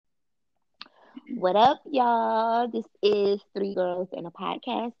What up, y'all? This is Three Girls in a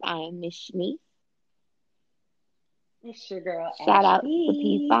Podcast. I am Miss Shanice. It's your girl Shout out to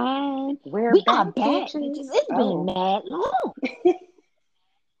P Ashley. Fine. We're We are back, back, bitches. bitches. It's been Oh, mad long.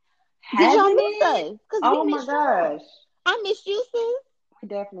 Did y'all hasn't miss it? us? Because we Oh my missed y'all. gosh. I missed you, sis. We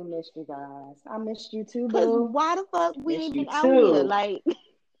definitely missed you guys. I missed you too, Because boo. why the fuck we Missed ain't you been out here? too. Like,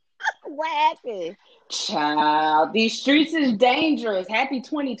 what happened? Child, these streets is dangerous. Happy We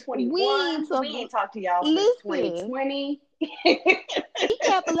 2021. ain't We talking. ain't talked to y'all since Listen, 2020.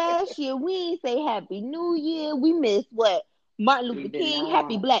 recap of last year. We ain't say Happy New Year. We missed what? Martin We Luther did King.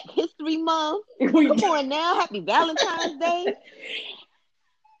 Happy not. Black History Month. We Come did. on now. Happy Valentine's Day.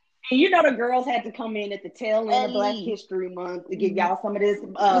 And you know the girls had to come in at the tail end At of Black least. History Month to give y'all some of this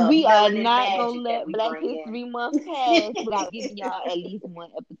We are melanin not gonna magic that let we Black bring History Month in. pass without giving y'all at least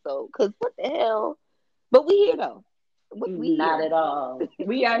one episode. Cause what the hell? But we here though. We Not here. at all.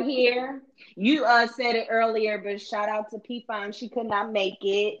 We are here. You said it earlier, but shout out to P Fine. She could not make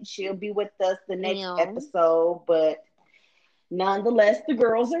it. She'll be with us the next Yeah. episode, but nonetheless, the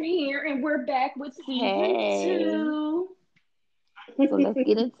girls are here and we're back with season Hey. 2. So let's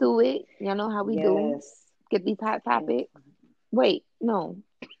get into it. Y'all know how we do. Yes. Get these hot topics. Wait, no.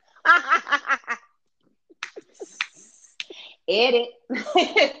 Edit.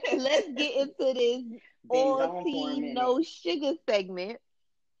 Let's get into this Been all gone for a tea, minute. no sugar segment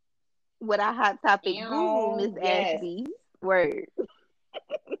with our hot topic guru, Miss Ew, yes. Ashley. Word.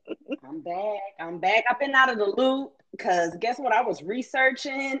 I'm back. I'm back. I've been out of the loop because guess what? I was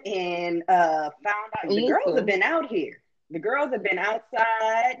researching and found out the girls have Listen. been out here. The girls have been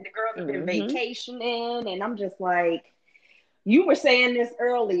outside. The girls have been Mm-hmm. vacationing, and I'm just like, you were saying this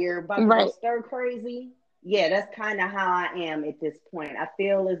earlier about to go Right. stir crazy. Yeah, that's kind of how I am at this point. I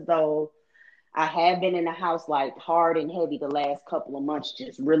feel as though I have been in the house like hard and heavy the last couple of months,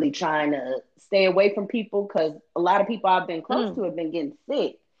 just really trying to stay away from people because a lot of people I've been close to Mm. have been getting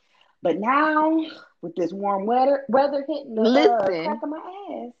sick. But now, with this warm weather hitting the crack Listen, of my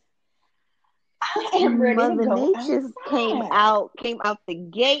ass, I am ready to Mother go Nature outside. came out the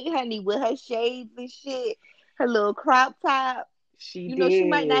gate, honey, with her shades and shit, her little crop top. She You know, she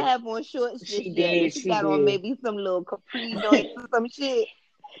might not did. have on shorts just She yet, but did. she She got on did. maybe some little capri joints or some shit.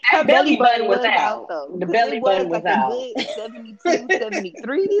 Her That belly belly button button was was out out. though, The because it belly was button was like a out. good 72,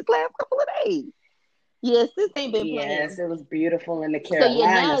 73 these last couple of days. Yes, this ain't been Yes, playing. it was beautiful in the So yeah,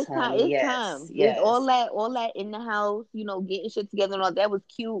 now Carolinas, it's time. honey. It's Yes, time. It's yes. all that in the house. You know, getting shit together and all that was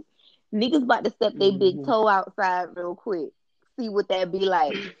cute. Niggas about to step their big Hmm. toe outside real quick. See what that be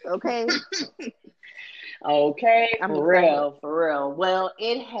like. Okay, Okay, I'm for excited. real, for real. Well,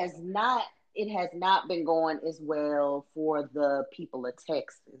 it has not been going as well for the people of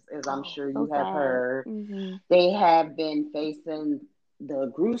Texas, as I'm Oh, sure you so have sad. heard. Hmm. They have been facing the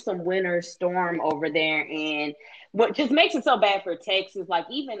gruesome winter storm over there, and what just makes it so bad for Texas, like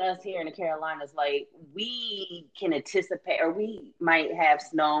even us here in the Carolinas, like we can anticipate or we might have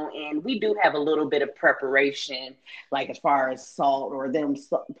snow, and we do have a little bit of preparation, like as far as salt or them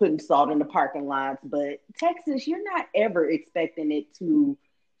putting salt in the parking lots. But Texas, you're not ever expecting it to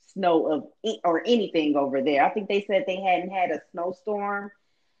snow of or anything over there. I think they said they hadn't had a snowstorm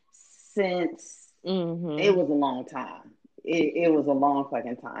since it Hmm. was a long time. It was a long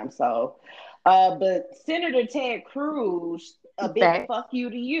fucking time. So, but Senator Ted Cruz, a big Facts. fuck you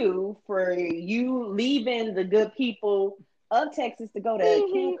to you for you leaving the good people of Texas to go to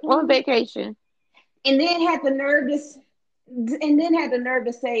On Cancun, vacation. and then had the nerve to, and then had the nerve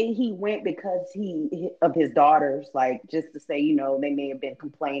to say he went because he of his daughters, like just to say, they may have been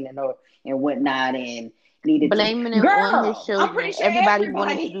complaining or and whatnot, and needed to. Blaming him on his Girl, I'm pretty children. sure Everybody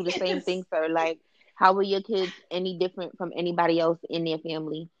wanted to everybody do the same is. thing, sir. Like, how are your kids any different from anybody else in their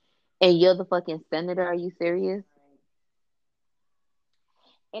family? And you're the fucking senator? Are you serious?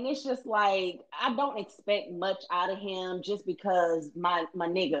 And it's just like I don't expect much out of him just because my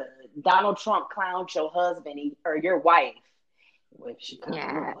nigga Donald Trump clowned your husband or your wife. Well, she kind of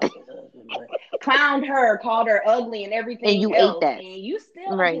Yeah. looked like his husband, but clowned her, called her ugly and And everything you ate else, that. and you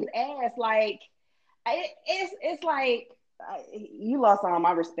still up his Right. ass. Like it's like you lost all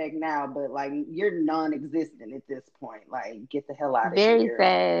my respect now, but like you're non-existent at this point. Like get the hell out of Very here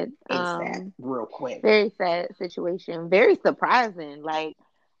sad. ASAP, real quick. Very sad situation. Very surprising. Like,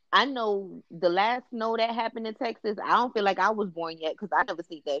 I know the last snow that happened in Texas, I don't feel like I was born yet because I never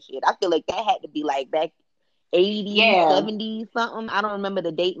seen that shit. I feel like that had to be like back 80, Yeah, 70 something. I don't remember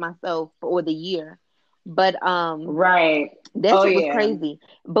the date myself or the year. But right. that Oh shit was yeah. crazy.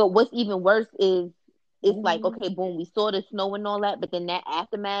 But what's even worse is it's like, Mhm. okay, boom, we saw the snow and all that, but then that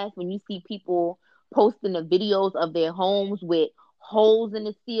aftermath, when you see people posting the videos of their homes with holes in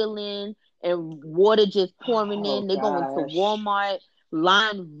the ceiling and water just pouring in. Oh They go into gosh. Walmart,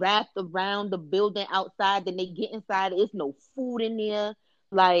 line wrapped around the building outside. Then they get inside. It's no food in there.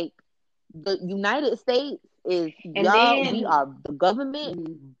 Like the United States is And y'all. We then are the government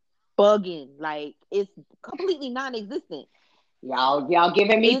mm, bugging. Like it's completely non-existent. y'all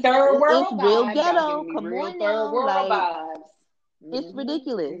giving me third It's world real vibes. Y'all ghetto. giving me Come real on third now, world like vibes. it's hmm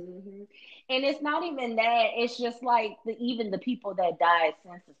ridiculous. hmm And it's not even that. It's just like even the people that died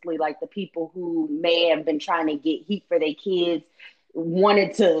senselessly, like the people who may have been trying to get heat for their kids,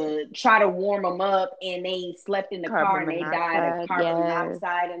 wanted to try to warm them up, and they slept in the car Carbon and they died of monoxide, carbon yes.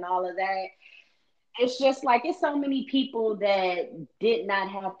 monoxide and all of that. It's just like it's so many people that did not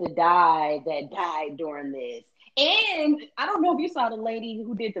have to die that died during this. And I don't know if you saw the lady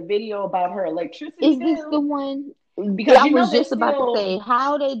who did the video about her electricity Is this the bill, one? because I you know was they're just about to still say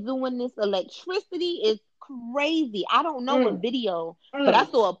how they doing this electricity is crazy. I don't know a mm, video, but I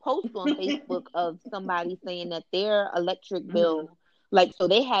mm. saw a post on Facebook of somebody saying that their electric Mhm, bill, like so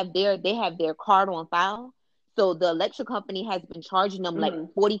they have their card on file. So the electric company has been charging them like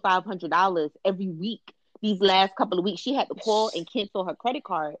mhm. $4,500 every week. These last couple of weeks, she had to call and cancel her credit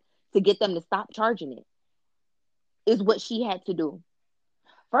card to get them to stop charging it. Is what she had to do.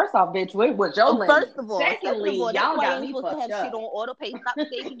 First off, bitch, what's your First limit? of all, Secondly, that's y'all why you got ain't me supposed to fucked have shit up. on auto pay. Stop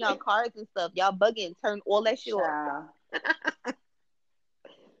saving y'all cards and stuff. Y'all bugging. Turn all that shit off. Child.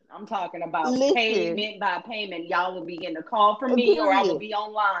 I'm talking about Listen, payment by payment. Y'all will be getting a call from me, or I will period. be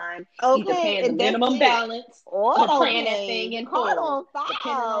online, either Okay, paying the and that's minimum it. balance or Auto paying that thing pay, in card full, on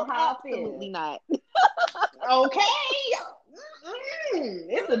depending file. on how I Absolutely feel. not. Okay.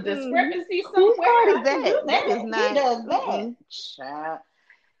 It's a Mm-mm. discrepancy Whose somewhere. card is I can that? do That that. is Who not. does that? Mm-mm. Child.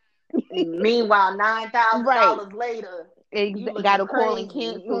 Meanwhile, nine thousand Right. dollars later, you Got looking to call and crazy,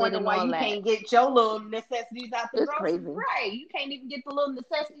 cancel it wondering and why all you that. can't get your little necessities out the It's grocery. crazy. Right, you can't even get the little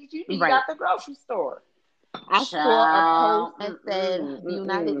necessities you need Right. out the grocery store. I saw a post Child, that said the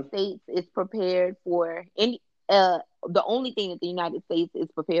United mm-mm. States is prepared for any the only thing that the United States is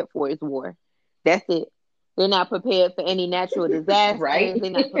prepared for is war. That's it. They're not prepared for any natural Right? disasters.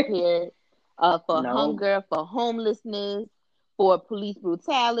 They're not prepared for No. hunger, for homelessness, for police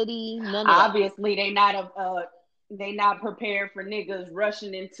brutality, none of that. Obviously, they not prepared for niggas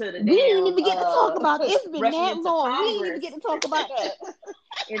rushing into the We didn't damn even get to talk about it. It's been rushing that into long. We didn't even Congress. get to talk about that.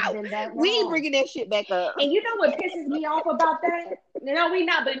 It's been that We ain't long. bringing that shit back up. And you know what pisses me off about that? No, we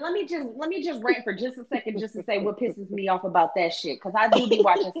not. But let me just rant for just a second, just to say what pisses me off about that shit. Because I do be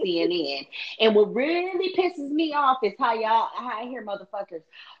watching CNN, and what really pisses me off is how I hear motherfuckers.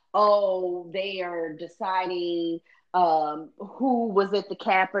 Oh, they are deciding who was at the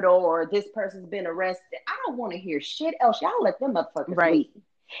Capitol or this person's been arrested. I don't want to hear shit else. Y'all let them motherfuckers Right. leave.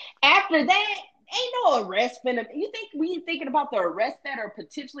 After that, ain't no arrest finna. You think we thinking about the arrests that are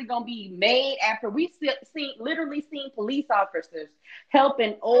potentially gonna be made after we literally seen police officers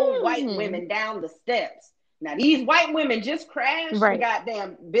helping old white Hmm. women down the steps. Now these white women just crashed the Right.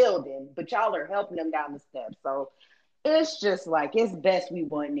 goddamn building, but y'all are helping them down the steps. So it's just like it's best we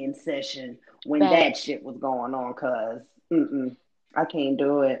wasn't in session when Facts. that shit was going on, cause I can't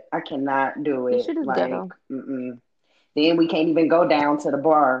do it. I cannot do This it. shit is Like ghetto. then we can't even go down to the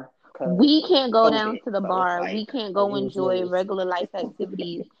bar because We can't go down COVID. to the So it's bar. like We can't a go lose enjoy lose. regular life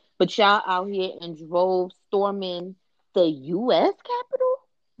activities. But y'all out here and drove storming the U.S. Capitol?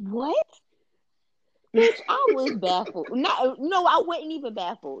 What? Bitch, I was baffled. No, I wasn't even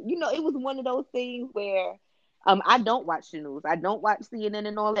baffled. It was one of those things where I don't watch the news. I don't watch CNN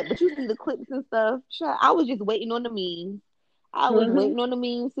and all that. But you see the clips and stuff. I was just waiting on the memes. I was Mm-hmm. waiting on the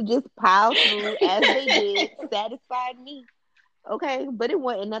memes to just pile through as they did, satisfied me. Okay, but it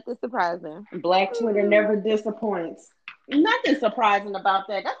wasn't nothing surprising. Black Twitter Hmm. never disappoints. Nothing surprising about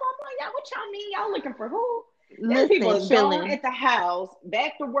that. That's why I'm like, y'all, what y'all mean? Y'all looking for who? Them people Listen, is gone chilling. at the house,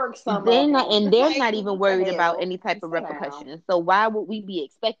 back to work. Some They're of not, them. and It's they're like, not even what the worried about hell? any type of Sit down. repercussions. So why would we be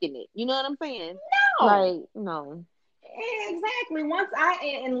expecting it? You know what I'm saying? No. Like, no. Exactly. Unless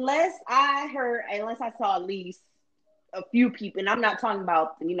I saw at least a few people, and I'm not talking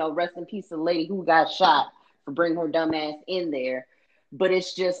about, rest in peace, the lady who got shot for bringing her dumb ass in there. But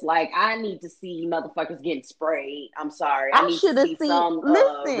it's just like I need to see motherfuckers getting sprayed. I'm sorry. I I need to should have see seen. some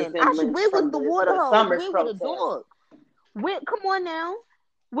Listen, resemblance where was from the the water hose? summer's Where were the protest. dogs? Come on now.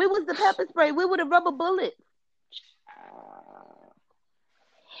 Where was the pepper spray? Where were the rubber bullets? Uh,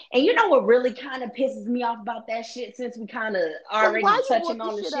 and you know what really kind of pisses me off about that shit? Since we kind of Cause already why you touching brought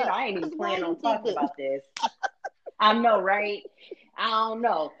on this the shit shit, up? I ain't even Cause why planning you on did talking this? about this. I know, right? I don't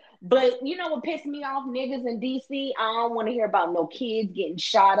know. But you know what pissed me off, niggas in DC? I don't want to hear about no kids getting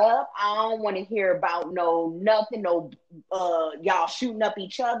shot up. I don't want to hear about no nothing, no y'all shooting up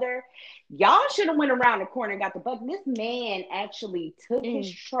each other. Y'all should have went around the corner and got the buck. This man actually took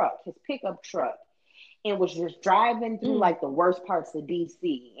his truck, his pickup truck, and was just driving through like the worst parts of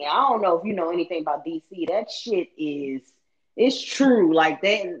DC. And I don't know if you know anything about DC. That shit is it's true. Like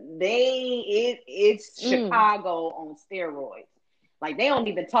it's Chicago on steroids. Like they don't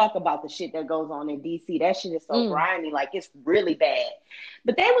even talk about the shit that goes on in DC. That shit is so grimy, like it's really bad.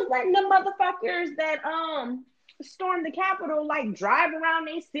 But they was letting the motherfuckers that stormed the Capitol like drive around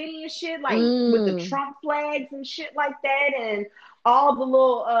their city and shit, like with the Trump flags and shit like that, and all the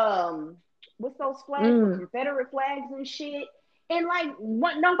little what's those flags, the Confederate flags and shit. And like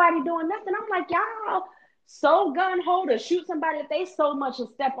what nobody doing nothing. I'm like, y'all so gun ho to shoot somebody if they so much as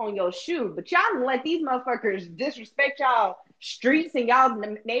step on your shoe. But y'all let these motherfuckers disrespect y'all streets and y'all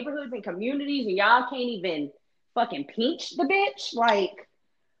neighborhoods and communities, and y'all can't even fucking pinch the bitch. Like,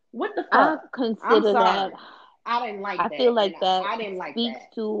 what the fuck? I consider that. I didn't like that. I feel like that I didn't like speaks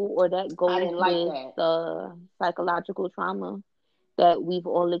that. to, or that goes with the psychological trauma that we've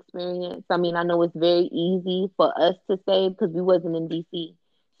all experienced. I mean, I know it's very easy for us to say because we wasn't in DC.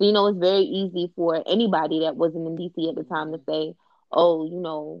 So, you know, it's very easy for anybody that wasn't in DC at the time to say, oh, you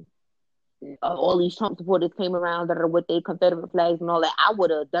know, all these Trump supporters came around that are with their Confederate flags and all that. I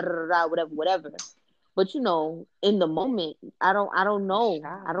would have whatever. But you know, in the moment, I don't know.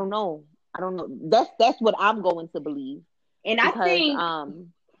 That's what I'm going to believe. And because,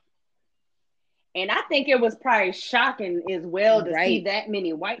 I think it was probably shocking as well to see that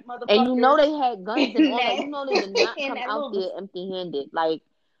many white motherfuckers. And you know they had guns and all that. You know they did not come out there empty-handed. Like,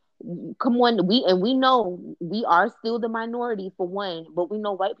 come on, we know we are still the minority for one, but we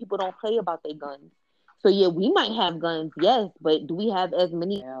know white people don't play about their guns. So yeah, we might have guns, yes, but do we have as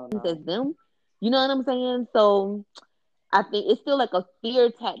many guns as them? You know what I'm saying? So I think it's still like a fear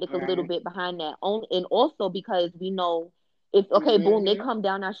tactic a little bit behind that. And also because we know if boom, they come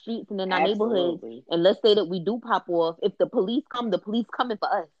down our streets and in our neighborhoods, and let's say that we do pop off. If the police coming for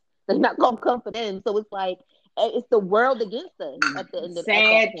us. They're not gonna come for them. So it's like it's the world against us at the end of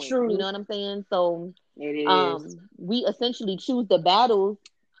that point. Truth. You know what I'm saying? So it is. We essentially choose the battles.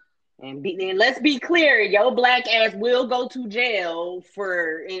 And let's be clear, your black ass will go to jail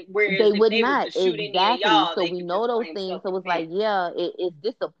for where they would not exactly. Y'all, so we know those things. So it's like, yeah, it's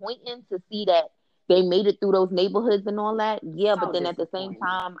disappointing to see that they made it through those neighborhoods and all that. Yeah, but then at the same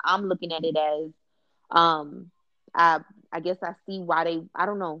time, I'm looking at it as, I guess I see why they. I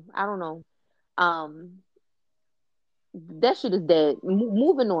don't know. That shit is dead.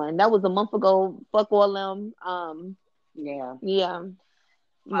 Moving on. That was a month ago. Fuck all them. Yeah.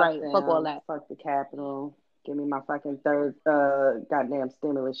 Right. Fuck all that. Fuck the Capitol. Give me my fucking third goddamn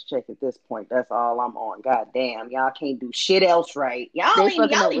stimulus check at this point. That's all I'm on. Goddamn. Y'all can't do shit else right. Y'all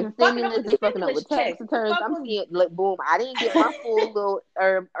ain't fucking up with the stimulus tax returns. I'm seeing like boom. I didn't get my full little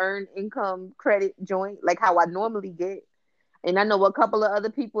earned income credit joint like how I normally get. And I know a couple of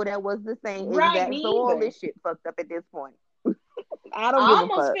other people that was the same. Right, so all this shit fucked up at this point. I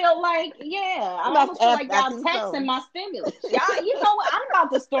almost feel like, y'all taxing my stimulus. Y'all, you know what? I'm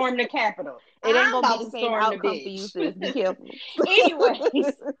about to storm the Capitol. It ain't gonna be the same outcome for you, sis. Be careful.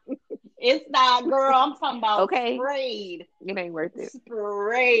 Anyways, it's not, girl. I'm talking about sprayed. It ain't worth it.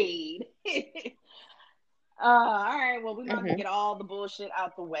 Sprayed. All right. Well, we might get all the bullshit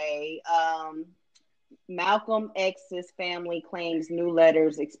out the way. Malcolm X's family claims new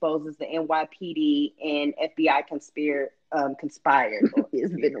letters exposes the NYPD and FBI conspired.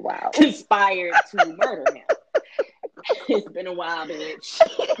 It's been a while. Conspired to murder him. It's been a while, bitch.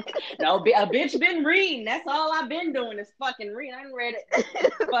 No, a bitch been reading. That's all I've been doing is fucking reading. I ain't read it.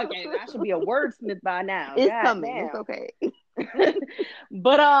 Fucking, I should be a wordsmith by now. It's coming. Damn. It's okay.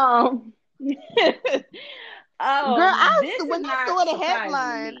 But girl, when I saw the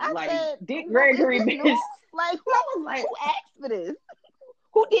headline, I said, Dick Gregory bitch. Like, who asked for this?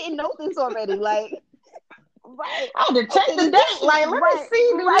 Who didn't know this already? Like, right. I had to check the date. Like, let me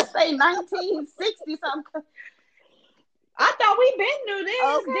see. Do I say 1960 something? I thought we been knew this.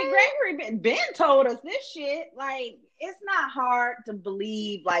 Okay. Dick Gregory been told us this shit. Like, it's not hard to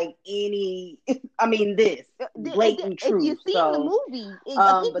believe, like, this blatant truth. You see the movie.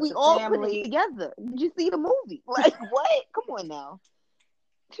 I think we all put it together. Did you see the movie? Like, what? Come on now.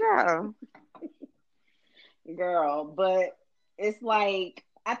 Sure. Girl, but it's like,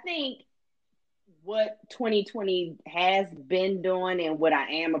 I think what 2020 has been doing and what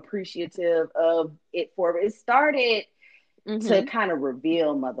I am appreciative of it for, it started to kind of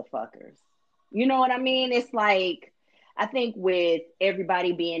reveal motherfuckers. You know what I mean? It's like, I think with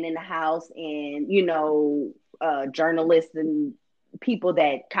everybody being in the house and, journalists and people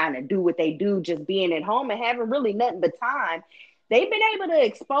that kind of do what they do, just being at home and having really nothing but time, they've been able to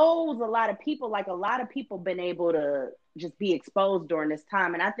expose a lot of people. Like a lot of people been able to just be exposed during this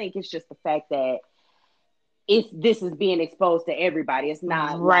time. And I think it's just the fact that this is being exposed to everybody. It's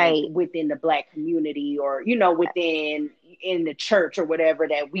not like within the Black community or, within in the church or whatever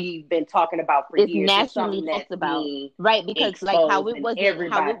that we've been talking about for years. Nationally talked about, right? Because like how it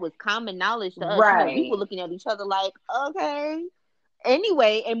was common knowledge to us. Right. We were looking at each other like, okay.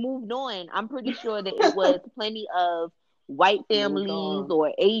 Anyway, and moved on. I'm pretty sure that it was plenty of white families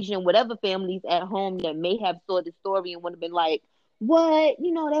or Asian, whatever families at home that may have saw the story and would have been like, what?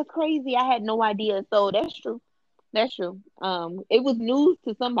 That's crazy. I had no idea. So that's true. That's true. It was news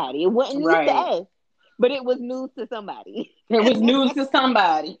to somebody. It wasn't news to us, but it was news to somebody. It was news to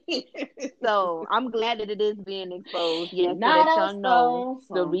somebody. So I'm glad that it is being exposed. Yes, so that y'all know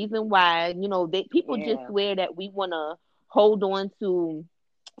the reason why, that people just swear that we want to hold on to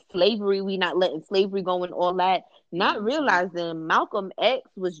slavery. We not letting slavery go and all that. Not realizing Malcolm X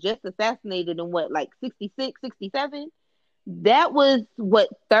was just assassinated in 66, 67? That was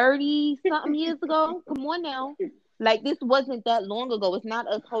 30 something years ago. Come on now. Like, this wasn't that long ago. It's not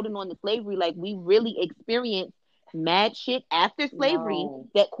us holding on to slavery. Like, we really experienced mad shit after slavery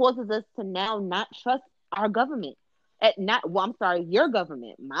that causes us to now not trust our government. Your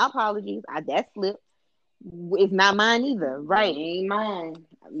government. My apologies. That slipped. It's not mine either. Right. It ain't mine.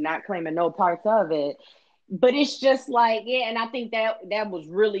 I'm not claiming no parts of it. But it's just like, and I think that was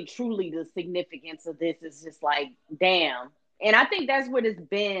really, truly the significance of this. Is just like, damn. And I think that's what it's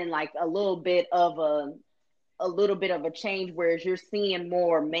been, like a little bit of a change, whereas you're seeing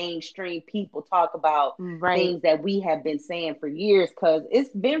more mainstream people talk about things that we have been saying for years. Because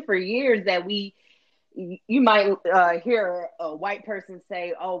it's been for years that you might hear a white person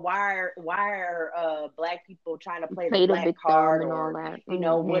say, "Oh, why are Black people trying to play the Black card?" and all that.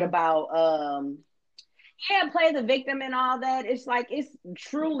 What about play the victim and all that. It's like, it's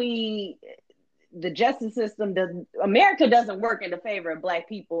truly the justice system. America doesn't work in the favor of Black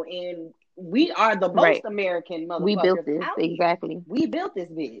people, and we are the most American motherfuckers. We built this, exactly. We built this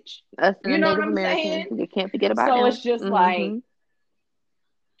bitch. Us and Native Americans. You can't forget about them. So it's just like,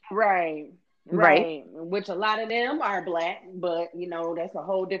 right. Which a lot of them are Black, but that's a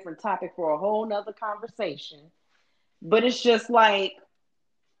whole different topic for a whole nother conversation. But it's just like,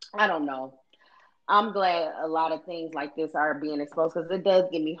 I don't know. I'm glad a lot of things like this are being exposed, because it does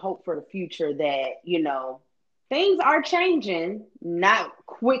give me hope for the future that, things are changing, not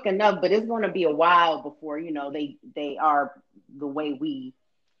quick enough, but it's going to be a while before, they are the way we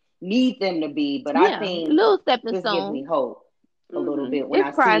need them to be. But I think little stepping this stones gives me hope a little bit when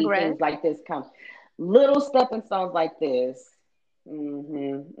I see things like this come. Little stepping stones like this.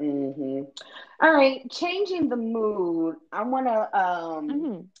 All right, changing the mood. I want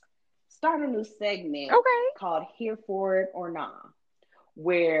to start a new segment called Here For It or Nah,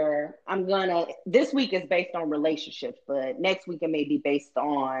 where this week is based on relationships, but next week it may be based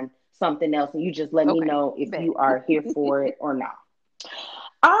on something else, and you just let me know if you are here for it or not.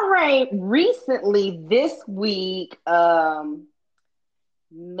 All right, recently this week, Megan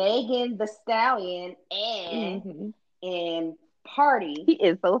Thee Stallion and Party. He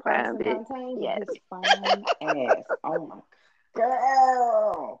is so fine, bitch. Yes. Fine ass. Oh my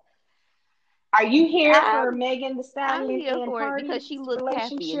girl. Are you here for Megan Thee Stallion? I'm here for it because she looked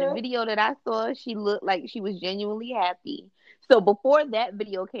happy. In the video that I saw, she looked like she was genuinely happy. So before that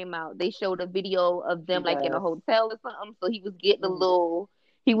video came out, they showed a video of them in a hotel or something. So he was getting a little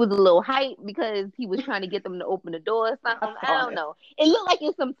hype because he was trying to get them to open the door or something. I don't know. It looked like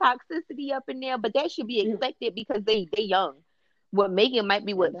there's some toxicity up in there, but that should be expected because they young. Megan might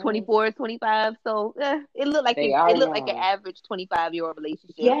be 24, 25. So it looked like like an average 25-year-old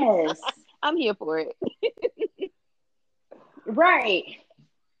relationship. Yes. I'm here for it. Right.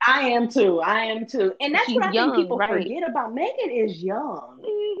 I am too. And that's what I think people forget about. Megan is young.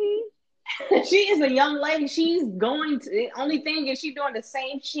 Mm-hmm. She is a young lady. She's going to, the only thing is she's doing the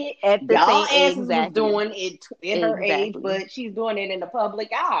same shit y'all asses was doing it in her age, but she's doing it in the public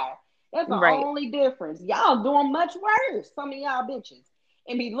eye. That's the only difference. Y'all doing much worse. Some of y'all bitches.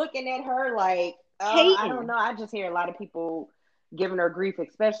 And be looking at her like, I don't know. I just hear a lot of people giving her grief,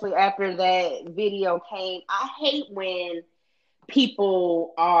 especially after that video came. I hate when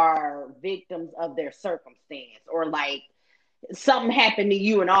people are victims of their circumstance, or like something happened to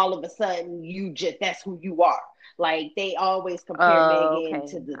you and all of a sudden that's who you are. Like, they always compare Megan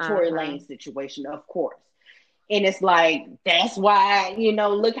to the Tory Lanez situation, of course. And it's like, that's why,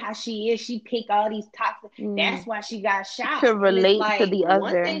 look how she is. She pick all these toxic. That's Mm. why she got shot. To And it's relate to like, the one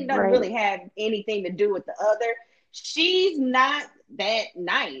other, thing doesn't right? really have anything to do with the other. She's not that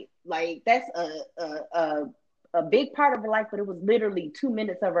nice. Like, that's a big part of her life, but it was literally 2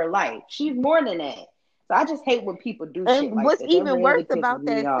 minutes of her life. She's more than that. So I just hate when people do shit And like what's that. That even worse really pisses about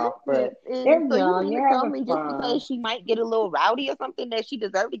me that off. But sentence is, they're so you young, mean to they're tell having me just fun. because she might get a little rowdy or something that she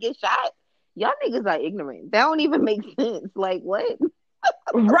deserved to get shot? Y'all niggas are ignorant. That don't even make sense. Like what?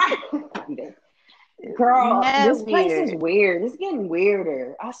 Right. Girl, Mad this place is weird. weird. It's getting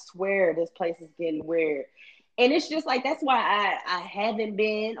weirder. I swear this place is getting weird. And it's just like, that's why I haven't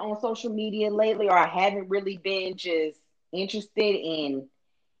been on social media lately, or I haven't really been just interested in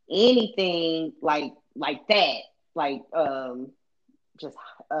anything like that. Like just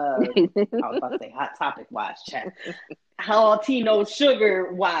I was about to say hot topic wise, chat. How Tino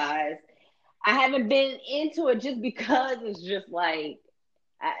sugar wise. I haven't been into it just because it's just like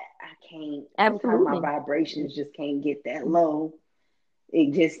I can't. Sometimes my Absolutely. vibrations just can't get that low.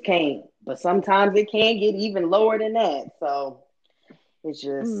 It just can't. But sometimes it can get even lower than that. So it's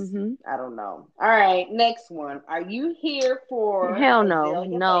just, Hmm. I don't know. All right, next one. Are you here for Hell no,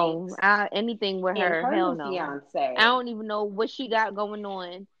 Azalea no. Banks Anything with and her, her hell new no. I fiance? don't even know what she got going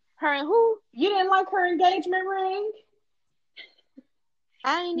on. Her and who? You didn't like her engagement ring?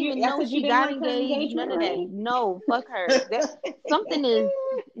 I didn't even I know said you she didn't got like her engaged. engagement None of that. ring? No, fuck her. That something is.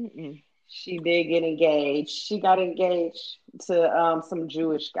 Mm-mm. She did get engaged. She got engaged to some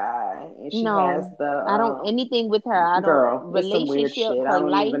Jewish guy, and she has No, the I don't anything with her. I don't girl. It's some weird relationship, shit. I her don't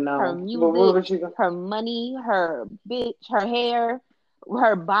life, even her know. What music, was you? her money, her bitch, her hair,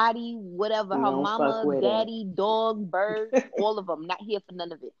 her body, whatever, her Don't fuck mama, with it. daddy, dog, bird, all of them. Not here for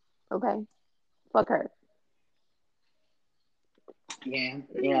none of it. Okay, fuck her. Yeah,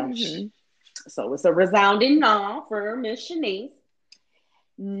 yeah. Hmm. So it's a resounding no for Miss Shanice.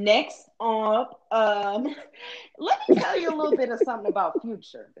 Next up, let me tell you a little bit of something about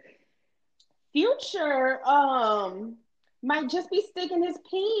Future. Future, might just be sticking his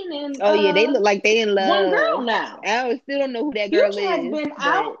peen in Oh yeah, they look like they in one girl love. now. Still don't know who that girl Future has is, been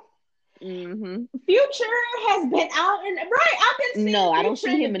out. but hmm Future has been out, and right, I've been no, seeing I don't Future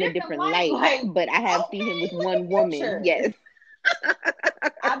see in him a in a different different light. light, Like, but I have seen him okay, with look one at woman. Future. Yes.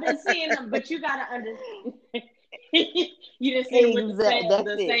 I've been seeing him, but you gotta understand. You didn't see him with That's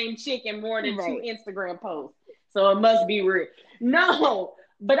the it. same chick in more than two Right. Instagram posts, so it must be real. No,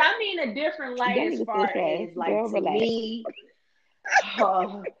 but I mean a different light That as nigga so far trash. as like Girl, to relax. me.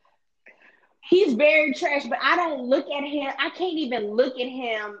 Uh, he's very trash, but I don't look at him. I can't even look at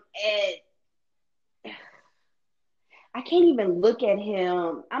him at I can't even look at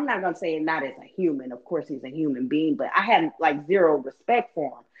him. I'm not gonna say not as a human. Of course, he's a human being, but I have like zero respect for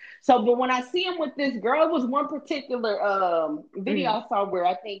him. So, but when I see him with this girl, it was one particular video Mm. I saw where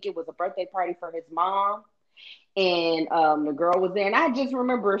I think it was a birthday party for his mom, and the girl was there, and I just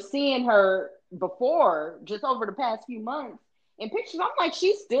remember seeing her before, just over the past few months in pictures. I'm like,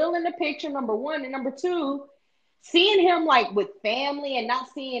 she's still in the picture. Number one, and number two, seeing him like with family and not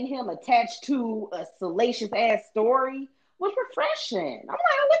seeing him attached to a salacious ass story was refreshing. I'm like,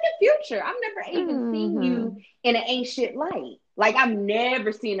 oh, look at Future. I've never even seen you Hmm. in an ain't shit light. Like, I've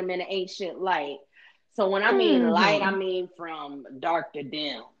never seen him in an ain't shit light. So when I mean light, I Hmm. mean from dark to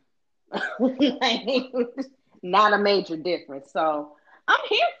dim. Like, not a major difference. So I'm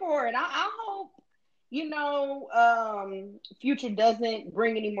here for it. I hope, Future doesn't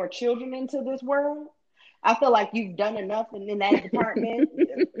bring any more children into this world. I feel like you've done enough in that department.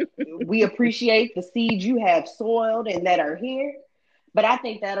 We appreciate the seeds you have soiled and that are here. But I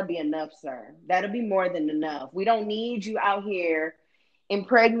think that'll be enough, sir. That'll be more than enough. We don't need you out here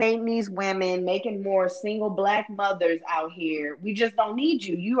impregnating these women, making more single black mothers out here. We just don't need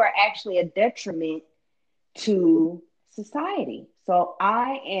you. You are actually a detriment to society. So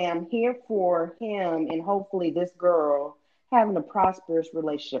I am here for him and hopefully this girl having a prosperous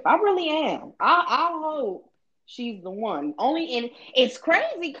relationship. I really am. I hope she's the one. Only in it's crazy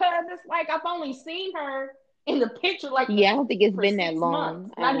because it's like I've only seen her in the picture like Yeah, I don't think it's for been that 6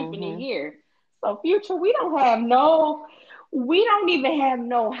 months, long. not even a Uh-huh. year. So Future, we don't even have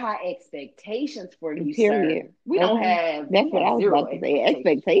no high expectations for you, Period. sir. We don't Okay. have That's we what I have was zero about to say.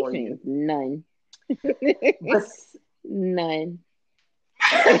 expectations for Expectations, you. none. But None.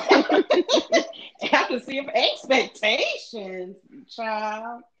 I can see expectations,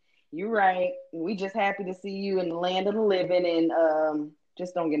 child. You're right. We just happy to see you in the land of the living, and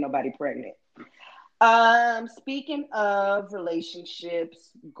just don't get nobody pregnant. Speaking of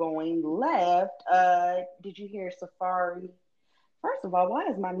relationships going left, did you hear Safari First of all, why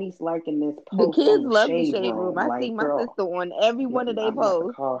is my niece liking this The post on kids the love the shade shade room. room? I see Like, my girl, sister on every one of their I'm about to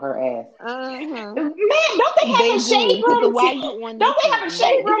posts. call her ass. Uh-huh. Man, don't they have They a do. shade Because room? of why you on this Don't they have a one?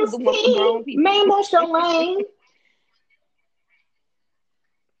 shade Right. This room is the one for team? grown people. Man, what's your lane?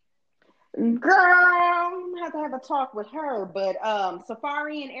 Girl, I have to have a talk with her. But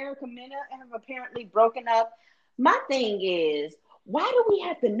Safari and Erica Mena have apparently broken up. My thing is, why do we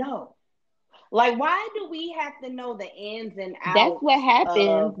have to know? Like, why do we have to know the ins and That's outs what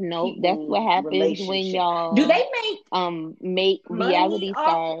happens. of No, that's what people's happens when relationship? Do y'all they make make money reality off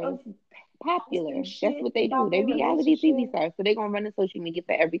stars of popular. posting That's shit what they do. about They their reality TV relationship? stars. So they're gonna run the social media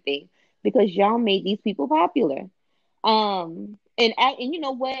for everything because y'all made these people popular. And you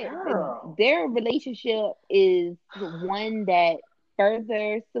know what? Girl, Their relationship is one that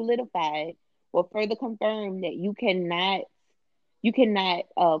further solidified or further confirmed that you cannot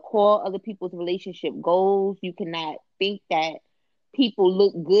call other people's relationship goals. You cannot think that people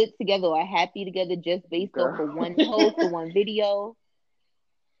look good together or happy together just based off girl. of one post or one video.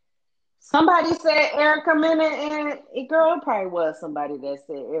 Somebody said Erica Mena and girl, it probably was somebody that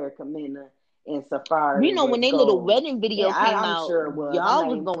said Erica Mena and Safari You know, was when their little goals. wedding video Yeah, came I'm out, sure it was. I'm y'all not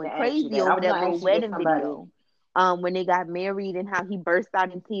was even going gonna ask you crazy that. I over was that gonna little ask you if wedding somebody. video. When they got married and how he burst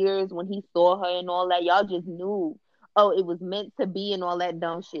out in tears when he saw her and all that. Y'all just knew, oh, it was meant to be and all that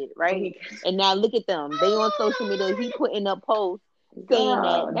dumb shit, right? And now look at them. They on social media. He putting up posts saying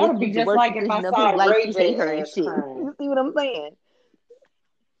that Girl, this that would was be the just worst like if decision I of his saw life Ray to hate her J and ass shit. crying. You see what I'm saying?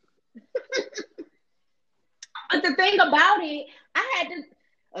 But the thing about it, I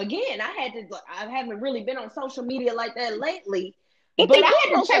haven't really been on social media like that lately. If But they I been had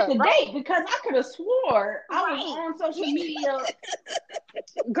to broke check up, the right? date because I could have swore I was Right. on social media.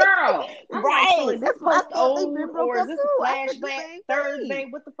 Girl, I'm like, so Right. is this That's why I post thought they old been broke or is up this a too. I said the flashback same Thursday?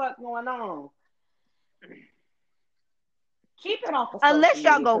 thing. What the fuck going on? Keep it off of social Unless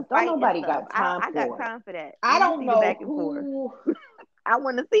y'all media go because don't fight and nobody stuff. got I, time I got for it. time for that. I Let me don't see the know back and forth. who. I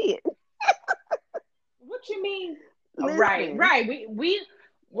want to see it. What you mean? Right, Listen. right.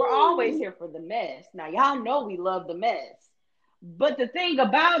 We're always here for the mess. Now y'all know we love the mess. But the thing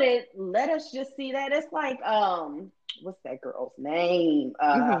about it, let us just see that it's like what's that girl's name?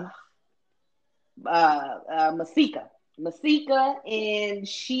 Mm-hmm. Masika. Masika, and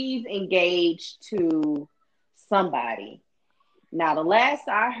she's engaged to somebody. Now, the last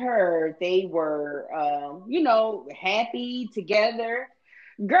I heard, they were, happy together.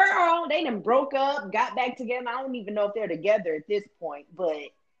 Girl, they done broke up, got back together. I don't even know if they're together at this point, but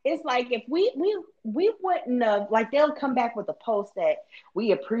it's like if we wouldn't have like they'll come back with a post that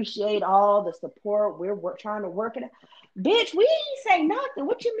we appreciate all the support. We're trying to work it out. Bitch, we ain't say nothing.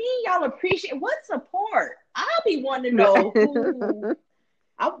 What you mean y'all appreciate what support? I'll be wanting to know who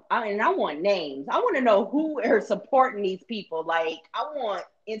I want names. I want to know who are supporting these people. Like, I want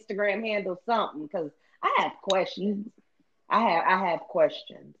Instagram handle something because I have questions. I have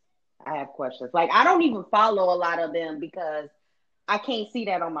questions. I have questions. Like, I don't even follow a lot of them because I can't see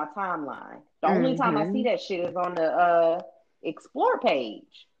that on my timeline. The only time I see Mm-hmm. that shit is on the explore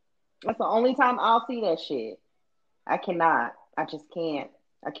page. That's the only time I'll see that shit. I cannot. I just can't.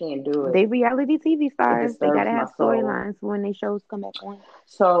 I can't do it. They reality TV It stars. They disturbs gotta my have soul. storylines when they shows come back on.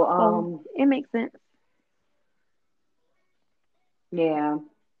 So, So it makes sense. yeah.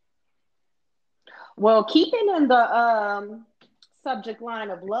 Well, keeping in the subject line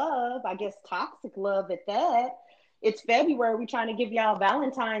of love, I guess toxic love at that. It's February. We're trying to give y'all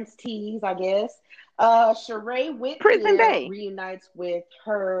Valentine's teas, I guess. Sheree Prison Whitfield Bay. reunites with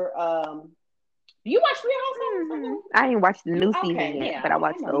her. You watch Real Mm-hmm. Housewives? I ain't watched the You new season okay? yet, Yeah, but I I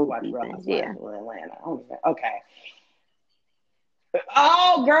watched know the you old watch Real season. Housewives Yeah. of Atlanta. Okay.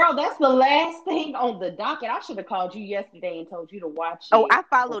 Oh, girl, that's the last thing on the docket. I should have called you yesterday and told you to watch Oh, it I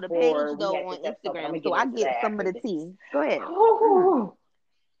follow the page before we though had on this episode, but I'm Instagram, gonna so get I into get that some of after the this. tea. Go ahead. Mm. Oh,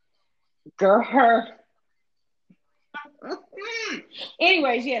 girl.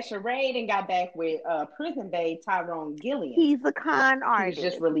 Anyways, yeah, Sherade and got back with Prison Babe Tyrone Gilliam. He's a con He was just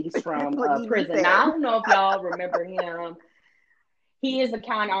artist. released That's from what Nene prison. said. Now, I don't know if y'all remember him. He is a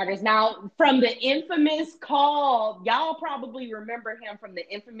con artist. Now, from the infamous call, y'all probably remember him from the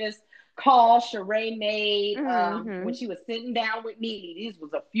infamous call Sheree made when Mm-hmm. she was sitting down with Nene. This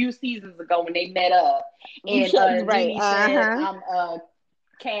was a few seasons ago when they met up. And Right. Nene said, Uh-huh. I'm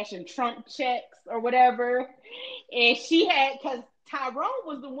cashing trunk checks or whatever. And she had, because Tyrone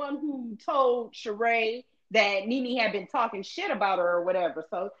was the one who told Sheree that Nene had been talking shit about her or whatever.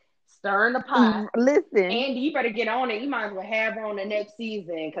 So stirring the pot. Listen. Andy, you better get on it. You might as well have her on the next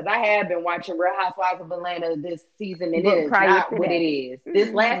season because I have been watching Real Housewives of Atlanta this season and it But is prior not to what that. it is.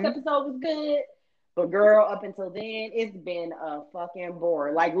 This last Mm-hmm. episode was good, But girl, up until then, it's been a fucking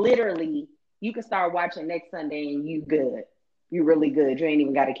bore. Like literally, you can start watching next Sunday and you good. You really good. You ain't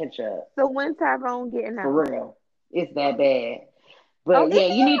even got to catch up. So when Tyrone getting For out? real. It's that bad. Oh, But is yeah,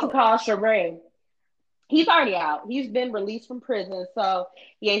 he you need to out? call Sheree. He's already out. He's been released from prison. So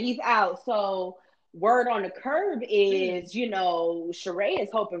yeah, he's out. So word on the curb Mm. is, Sheree is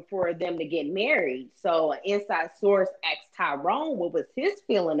hoping for them to get married. So an inside source asked Tyrone what was his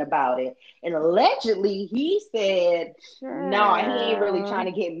feeling about it. And allegedly he said, no, he ain't really trying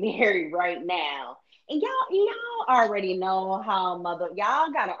Child. to get married right now. And y'all already know how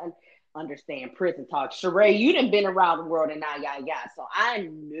y'all gotta understand prison talk. Sheree, you done been around the world and now so I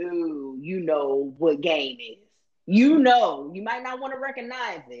knew you know what game is. You might not want to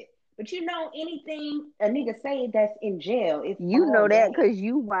recognize it, but anything a nigga say that's in jail is You know all that game. because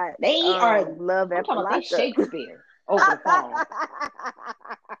you watch They are, Love I'm After talking about they Lockup. Shakespeare over the phone.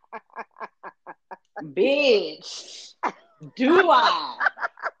 Bitch, do I?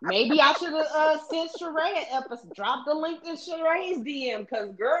 Maybe I should have sent Sheree an episode, dropped the link in Sheree's DM,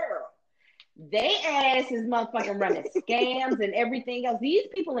 because girl, they ass is motherfucking running scams and everything else. These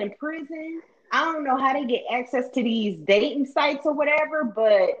people in prison, I don't know how they get access to these dating sites or whatever,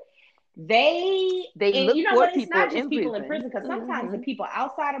 but They and look you know for what? It's people not just in people in prison. prison, because sometimes the Hmm. people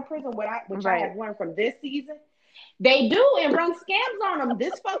outside of prison, which I Right. have learned from this season, they do and run scams on them.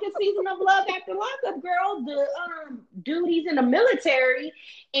 This fucking season of Love After Lockup, girl, the dude, he's in the military,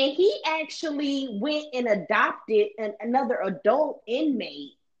 and he actually went and adopted another adult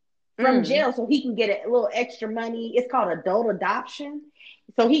inmate from Mm. jail so he can get a little extra money. It's called adult adoption.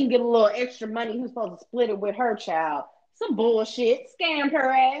 So he can get a little extra money. He was supposed to split it with her child. Some bullshit. Scammed her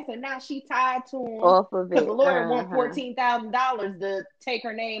ass, and now she tied to him Off of because the it. lawyer want Uh-huh. $14,000 to take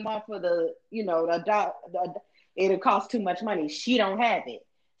her name off of it'll cost too much money. She don't have it.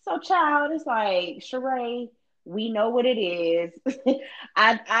 So, child, it's like, Sheree, we know what it is.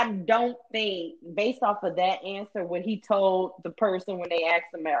 I don't think, based off of that answer, what he told the person when they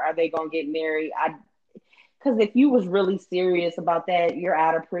asked him, are they gonna get married? Because if you was really serious about that, you're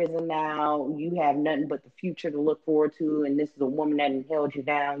out of prison now. You have nothing but the future to look forward to, and this is a woman that held you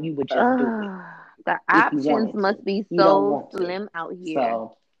down. You would just do it The if you options wanted to. must be You don't so want to. slim out here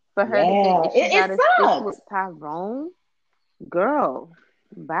So for her to think yeah, that she it gotta stick with sucks. Tyrone. Girl,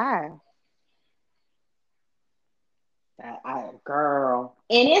 bye. Girl,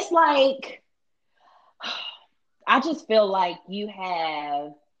 and it's like, I just feel like you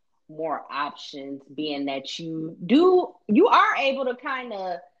have more options, being that you are able to kind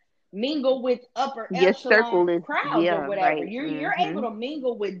of mingle with upper Your echelon circle is, crowds or yeah, whatever. right. You're able Mm-hmm. to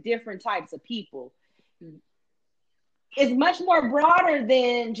mingle with different types of people. It's much more broader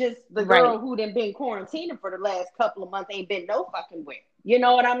than just the Right. girl who done been quarantining for the last couple of months, ain't been no fucking where. You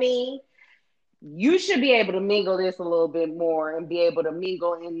know what I mean? You should be able to mingle this a little bit more and be able to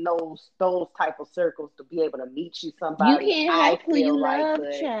mingle in those type of circles to be able to meet you You somebody. can't I help who you feel like, love,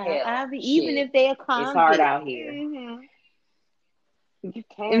 but child. hell, Ivy, even shit, if they're a it's hard convict. out here. Mm-hmm. You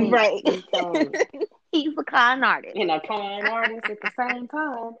can't, Right. you can't. He's a con artist. And a con artist at the same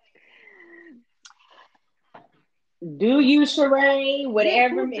time. Do you, Sheree? Yes,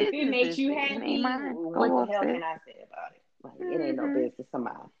 Whatever, whose if it business makes is you it? It ain't happy, mine. what Go the off, hell sis. can I say about it? Like, it ain't no Mm-hmm. business of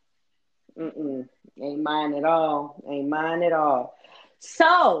mine. Mm-mm. Ain't mine at all. Ain't mine at all.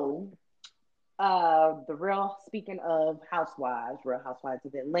 So, speaking of housewives, Real Housewives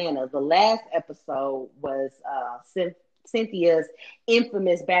of Atlanta, the last episode was Cynthia's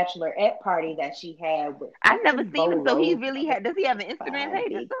infamous bachelorette party that she had with I never fucking seen him, so he Bolo, really the had. Does he have an Instagram fine,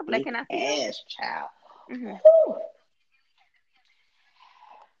 page and big, stuff? Like, big can I see him? ass child. Mm-hmm. Whew.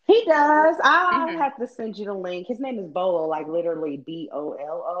 He does. I'll Mm-hmm. have to send you the link. His name is Bolo, like literally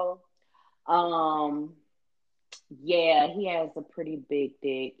Bolo. Um, yeah, he has a pretty big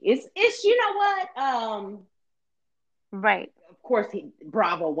dick. It's you know what? Right. Of course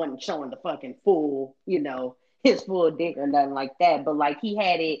Bravo wasn't showing the fucking full, his full dick or nothing like that, but like he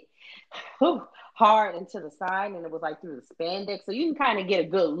had it whew, hard into the side, and it was like through the spandex, so you can kind of get a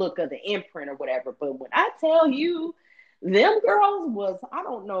good look of the imprint or whatever. But when I tell you, them girls was, I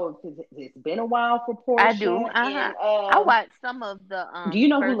don't know if it's been a while for I do. Portia Uh-huh. and I watched some of the do you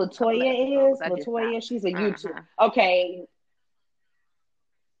know who first couple of Latoya episodes. is? I just Latoya, stopped. she's a YouTube. Uh-huh. Okay,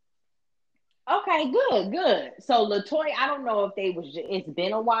 okay, good. So Latoya, I don't know if it's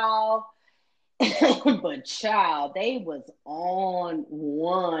been a while, but child, they was on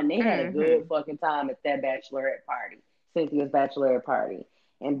one. They had a good Mm-hmm. fucking time at that bachelorette party, Cynthia's bachelorette party.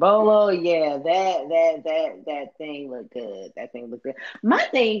 And Bolo, yeah, that thing looked good. That thing looked good. My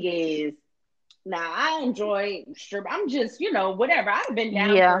thing is, Now I enjoy strip. I'm just, whatever. I've been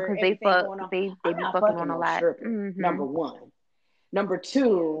down Yeah, for because everything going on. they I'm be not fucking fucking on a no lot. stripper. Mm-hmm. Number one. Number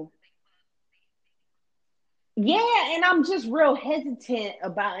two, yeah, and I'm just real hesitant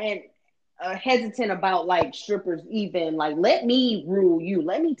about like strippers even like let me rule you.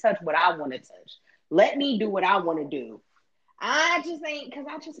 Let me touch what I want to touch. Let me do what I want to do. I just ain't because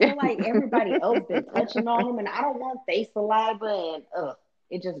I just feel like everybody else been touching on them, and I don't want face saliva, and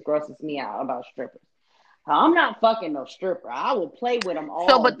it just grosses me out about strippers. I'm not fucking no stripper. I will play with them So,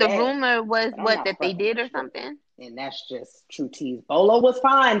 all but the day, rumor was but I'm what not that they fucking did no or stripper. something. And that's just true tease. Bolo was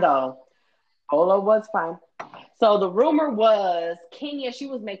fine though. Bolo was fine. So the rumor was Kenya, she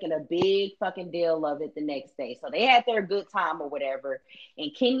was making a big fucking deal of it the next day. So they had their good time or whatever.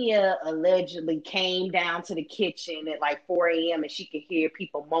 And Kenya allegedly came down to the kitchen at like 4 a.m. and she could hear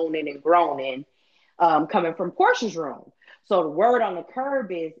people moaning and groaning coming from Portia's room. So the word on the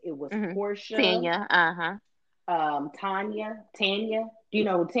curb is it was Mm-hmm. Portia, Tanya. Uh-huh. Tanya. Do you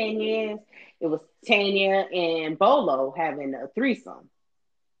know who Tanya is? It was Tanya and Bolo having a threesome.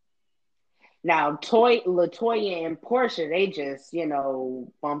 Now, Latoya and Portia, they just,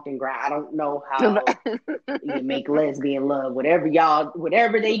 bumped and grind. I don't know how you make lesbian love,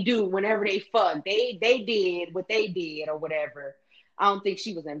 whatever they do, whenever they fuck, they did what they did or whatever. I don't think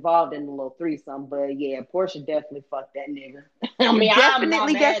she was involved in the little threesome, but yeah, Portia definitely fucked that nigga. I mean, I'm not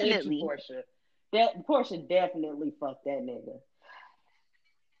Definitely, mad at you, definitely. Portia. That Portia definitely fucked that nigga.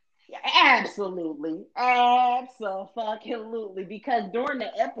 Absolutely. Absolutely. Because during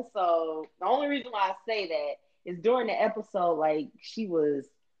the episode, the only reason why I say that is during the episode, like, she was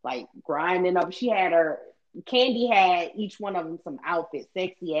like grinding up. Candy had each one of them some outfits,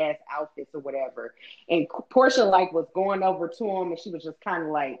 sexy ass outfits or whatever. And Portia, like, was going over to him and she was just kind of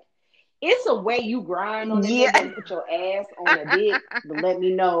like, it's a way you grind on a Yeah. nigga and put your ass on a dick to let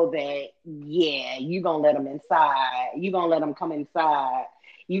me know that, yeah, you gonna let him inside. You gonna let him come inside.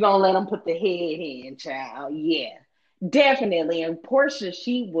 You gonna let him put the head in, child. Yeah, definitely. And Portia,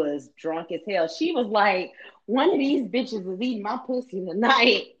 she was drunk as hell. She was like, one of these bitches is eating my pussy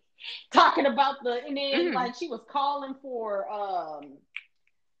tonight. Talking about and then Mm-hmm. like she was calling for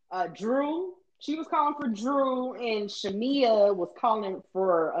Drew. She was calling for Drew, and Shamia was calling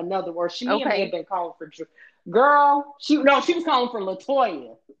for another. Or Shamia may have Okay. been calling for Drew. Girl, she was calling for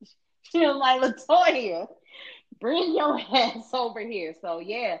Latoya. She was like, Latoya, bring your ass over here. So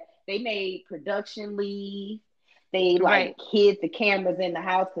yeah, they made production leave. They like Right. hid the cameras in the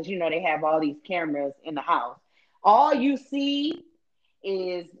house because they have all these cameras in the house. All you see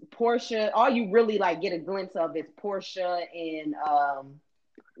is Portia. All you really like get a glimpse of is Portia and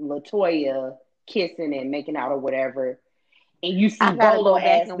Latoya kissing and making out or whatever. And you see I gotta Bolo go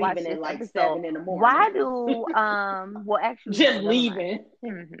back ass and watch leaving this at like episode. 7 in the morning. Why do well actually no, Just never mind.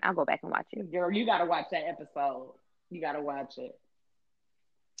 leaving. I'll go back and watch it. Girl, you gotta watch that episode. You gotta watch it.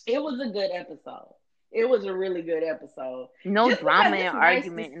 It was a good episode. It was a really good episode. No Just because drama and it's nice to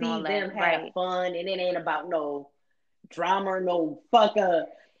argument and all see that. them have Right. fun and it ain't about no drama, no fucker.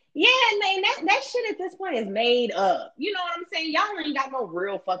 Yeah, man, that shit at this point is made up. You know what I'm saying? Y'all ain't got no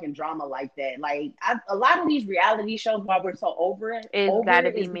real fucking drama like that. Like a lot of these reality shows, why we're so It's over gotta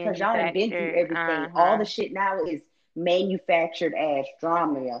it, be is because y'all ain't been through manufactured. everything. All Uh-huh. the shit now is manufactured ass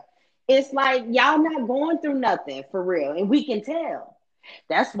drama. It's like y'all not going through nothing for real, and we can tell.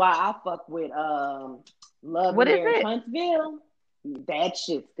 That's why I fuck with Love and What is Marriage it? Huntsville. That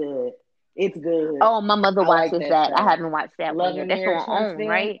shit's good. It's good. Oh, my mother I like watches that that. I show. haven't watched that one Love yet. and That's Marriage on OWN, Huntsville.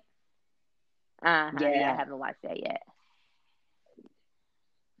 right? Uh-huh. Yeah, I Yeah. haven't watched that yet.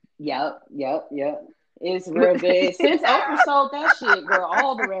 Yep. It's real good. Since Oprah sold that shit, girl,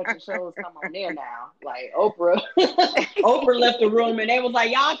 all the ratchet shows come on there now. Like Oprah, Oprah left the room and they was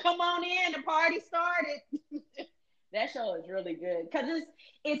like, "Y'all come on in, the party started." That show is really good because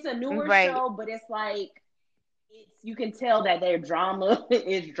it's a newer Right. show, but it's like you can tell that their drama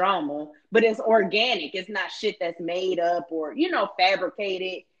is drama, but it's organic. It's not shit that's made up or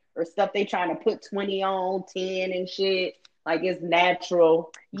fabricated or stuff they trying to put 20 on 10 and shit. Like it's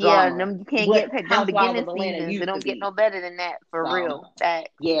natural Yeah, drama. them you can't What get them Housewives beginning of Atlanta seasons. It used to don't get no be. better than that for So real. That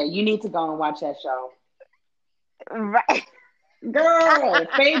yeah, you need to go and watch that show. right. Girl,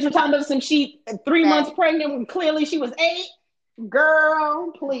 Phaedra talking about some she 3 months Fact. pregnant when clearly she was 8.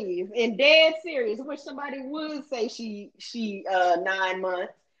 Girl, please. And dead serious. Wish somebody would say she 9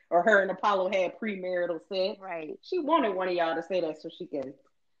 months or her and Apollo had premarital sex. Right. She wanted one of y'all to say that so she can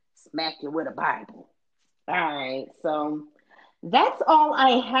smack you with a Bible. All right, so that's all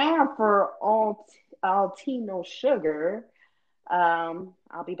I have for Altino Sugar. I'll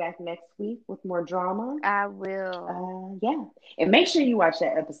be back next week with more drama. I will. Yeah, and make sure you watch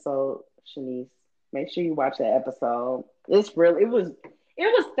that episode, Shanice. Make sure you watch that episode. It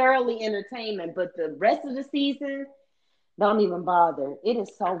was thoroughly entertainment, but the rest of the season, don't even bother. It is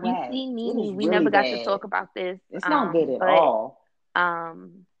so You whack. see, It is Nene, we really never got to bad. talk about this, It's not good at but all.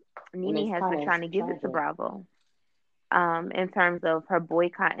 um, And Nene it's has been kind of trying to give it to tragic. Bravo, in terms of her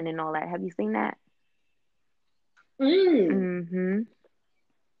boycotting and all that. Have you seen that? Mm, Mm-hmm.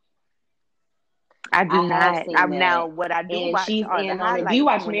 I do I have not. seen I'm now. that. What I do And watch she's are the in on it. Do you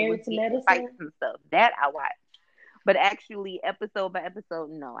highlights watch when it was Married to getting fights Medicine? and stuff. That I watch, but actually, episode by episode,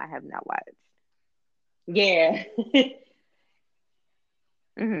 no, I have not watched. Yeah.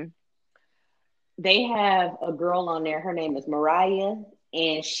 Mm-hmm. They have a girl on there. Her name is Mariah.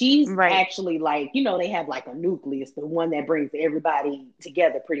 And she's Right. actually like, they have like a nucleus, the one that brings everybody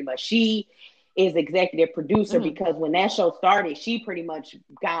together pretty much. She is executive producer Mm-hmm. because when that show started, she pretty much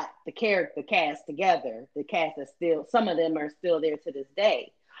got the cast together. The cast is still, some of them are still there to this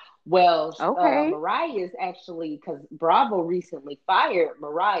day. Well, Okay. Mariah is actually, because Bravo recently fired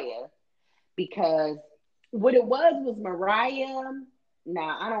Mariah because what it was Mariah.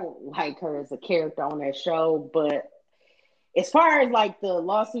 Now, I don't like her as a character on that show, but as far as like the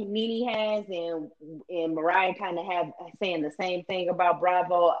lawsuit Nene has and Mariah kind of have saying the same thing about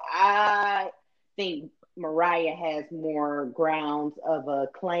Bravo, I think Mariah has more grounds of a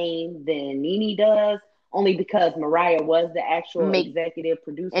claim than Nene does, only because Mariah was the actual Make executive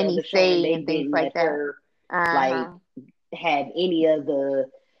producer of any the show and say they and things didn't like let that. her like Uh-huh. have any of the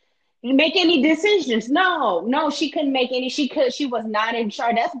make any decisions. No, no, she couldn't make any. She was not in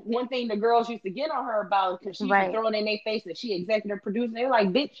charge. That's one thing the girls used to get on her about because she used to Right. throw it in their face that she executive producer. They're like,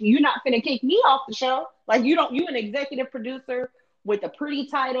 bitch, you're not finna kick me off the show. Like you an executive producer with a pretty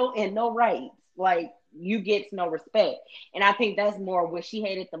title and no rights. Like you get no respect. And I think that's more what she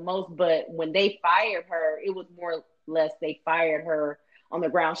hated the most. But when they fired her, it was more or less they fired her on the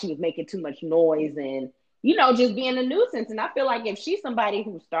ground she was making too much noise and just being a nuisance. And I feel like if she's somebody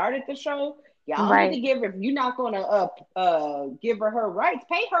who started the show, y'all need to Right. give her. If you're not going to give her rights,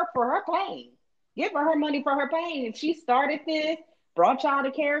 pay her for her pain. Give her money for her pain. If she started this, brought y'all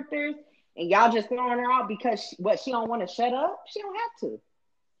the characters, and y'all just throwing her out because she don't want to shut up, she don't have to.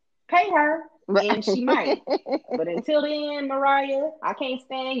 Pay her, and she might. But until then, Mariah, I can't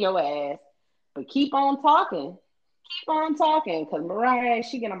stand your ass. But keep on talking on talking because Mariah,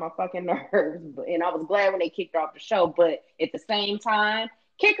 she get on my fucking nerves. And I was glad when they kicked her off the show. But at the same time,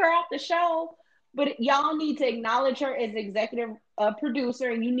 kick her off the show. But y'all need to acknowledge her as executive producer,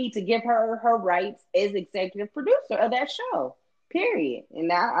 and you need to give her her rights as executive producer of that show. Period. And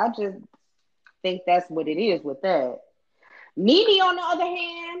now I just think that's what it is with that. Nene, on the other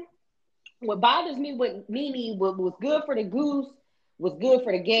hand, what bothers me with Nene, what was good for the goose was good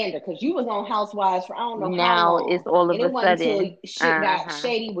for the gander because you was on Housewives for I don't know how Now it's long, all and of it a wasn't until sudden. shit got Uh-huh.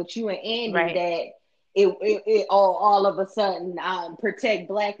 shady with you and Andy Right. that it all of a sudden protect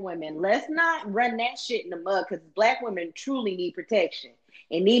black women. Let's not run that shit in the mud because black women truly need protection.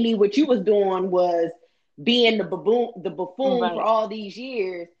 And Nene, what you was doing was being the buffoon for Right. all these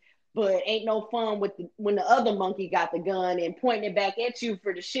years but ain't no fun with when the other monkey got the gun and pointing it back at you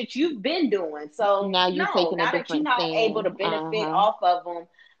for the shit you've been doing. So Now you no, taking a now that you're different not able to stand. benefit Uh-huh. off of them,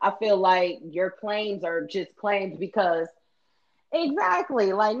 I feel like your claims are just claims because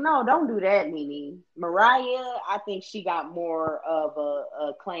exactly like no, don't do that, Nene. Mariah, I think she got more of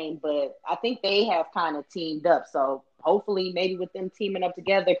a claim, but I think they have kind of teamed up. So hopefully, maybe with them teaming up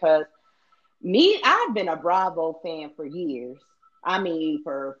together, because I've been a Bravo fan for years. I mean,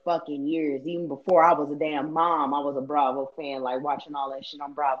 for fucking years. Even before I was a damn mom, I was a Bravo fan, like watching all that shit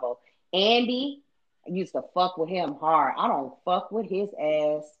on Bravo. Andy, I used to fuck with him hard. I don't fuck with his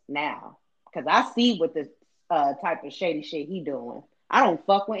ass now. Because I see what the type of shady shit he doing. I don't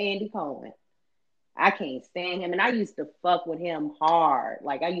fuck with Andy Cohen. I can't stand him. And I used to fuck with him hard.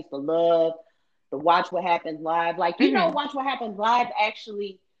 Like, I used to love to watch what happens live. Like, Mm-hmm. Watch What Happens Live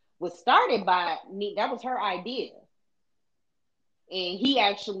actually was started by me. That was her idea. And he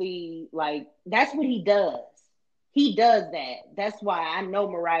actually, like, that's what he does. He does that. That's why I know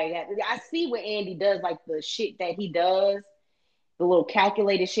Mariah. I see what Andy does, like the shit that he does, the little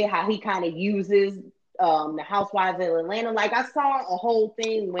calculated shit, how he kind of uses the Housewives of Atlanta. Like I saw a whole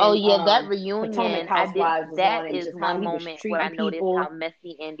thing Oh when yeah, that Potomac reunion. I did. Housewives was That on and is just how one he was moment where I treating noticed how people.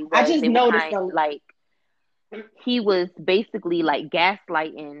 messy Andy I was. just They were noticed kind the like he was basically like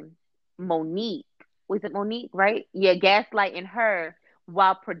gaslighting Monique. Was it Monique? Right? Yeah, gaslighting her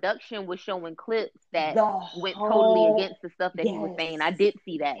while production was showing clips that the went totally whole against the stuff that he was yes, saying. I did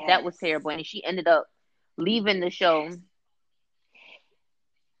see that. That was yes, terrible, and she ended up leaving the show. yes.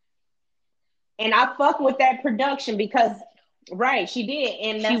 And I fuck with that production because Right, she did,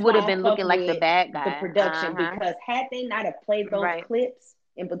 and She that's would have why I been fuck looking like the with bad the guy. production because had they not have played those Right. clips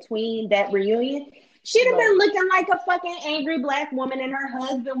in between that reunion, she'd have Right. been looking like a fucking angry black woman, and her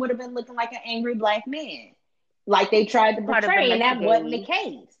husband would have been looking like an angry black man, like they tried to Part of the portray, and Messy that wasn't the Days.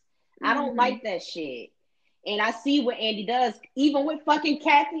 case. I don't Mm-hmm. like that shit, and I see what Andy does, even with fucking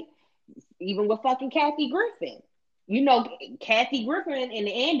Kathy Griffin. You know, Kathy Griffin and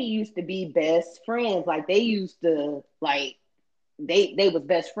Andy used to be best friends. Like they used to like they was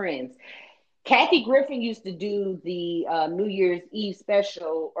best friends. Kathy Griffin used to do the New Year's Eve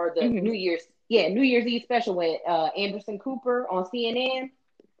special or the Mm-hmm. New Year's Eve special with Anderson Cooper on CNN.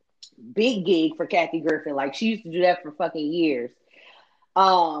 Big gig for Kathy Griffin. Like she used to do that for fucking years.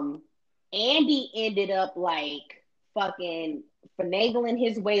 Um, Andy ended up like fucking finagling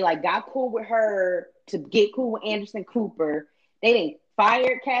his way, like got cool with her to get cool with Anderson Cooper. They didn't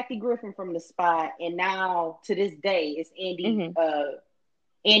fired Kathy Griffin from the spot, and now to this day it's Mm-hmm.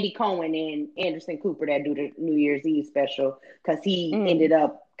 Andy Cohen and Anderson Cooper that do the New Year's Eve special because he Mm-hmm. ended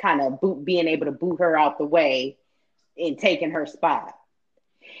up kind of being able to boot her out the way and taking her spot.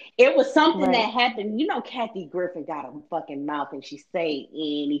 It was something Right. that happened. You know, Kathy Griffin got a fucking mouth and she say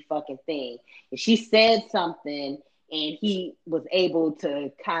any fucking thing. And she said something and he was able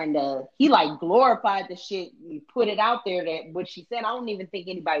to he like glorified the shit and put it out there that what she said. I don't even think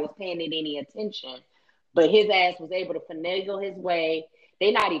anybody was paying it any attention. But his ass was able to finagle his way.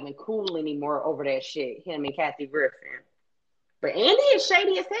 They not even cool anymore over that shit, him and Kathy Griffin. But Andy is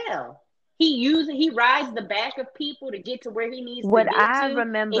shady as hell. He rides the back of people to get to where he needs to What get I to, and he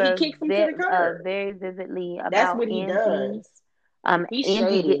remember kicks them to the curb. very vividly That's about what he Andy, does. He's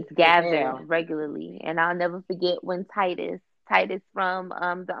Andy shady gets as gathered hell. regularly, and I'll never forget when Titus from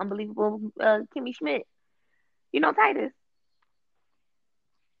the Unbelievable Kimmy Schmidt. You know Titus.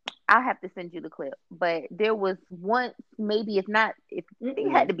 I'll have to send you the clip, but there was once, maybe if not, if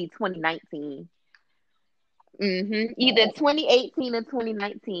it had Mm-mm. to be 2019. Either 2018 or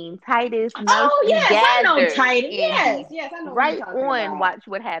 2019, Titus Oh mostly yes, I know gathered Titan. Andy Yes, I know who you're right talking on about. Watch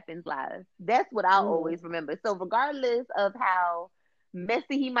What Happens Live. That's what I'll Mm-hmm. always remember. So regardless of how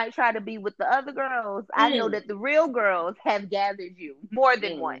messy he might try to be with the other girls, I know Mm. that the real girls have gathered you more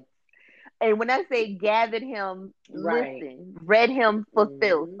than once. Mm. And when I say gathered him, Right. listen, read him for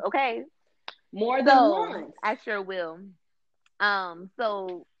filth. Mm-hmm. Okay. More than So once. I sure will.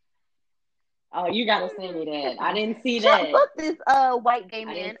 So Oh, you gotta send me that. I didn't see Chuck, that. fuck this white gay I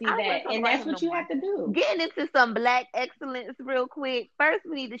man. didn't see I don't want that. to talk And about that's him no what you more. have to do. Getting into some black excellence real quick. First,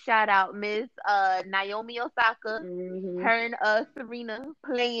 we need to shout out Miss Naomi Osaka. Mm-hmm. Her and Serena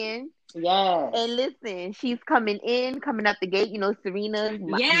playing. Yes. And listen, she's coming up the gate. You know, Serena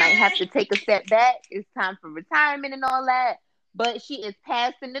might have Yes. to take a step back. It's time for retirement and all that. But she is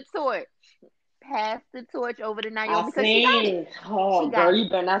passing the torch. Pass the torch over to I Naomi because she got it. seen. Oh, She girl, got you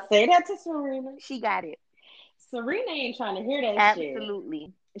it. better not say that to Serena. She got it. Serena ain't trying to hear that shit.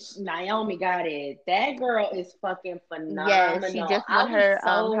 Absolutely. Naomi got it. That girl is fucking Yes, she phenomenal. just I won was her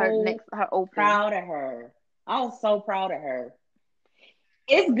so her open. proud of her. I was so proud of her.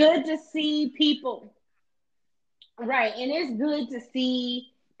 It's good to see people, right? And it's good to see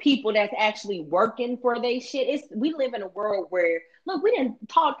people that's actually working for their shit. We live in a world where look, we didn't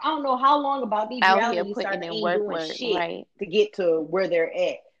talk. I don't know how long about these Out here reality stars putting that in ain't work, doing shit right? to get to where they're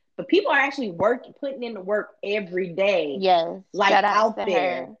at. But people are actually putting in the work every day, Yes, like shout outs out to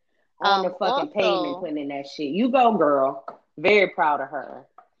there her. on the fucking pavement, Also, putting in that shit. You go, girl. Very proud of her.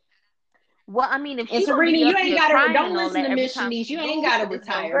 well, I mean, if And she gonna Serena, be you up ain't here gotta. crying Don't and all listen that to every Miss time Shanice. she You ain't lose gotta to this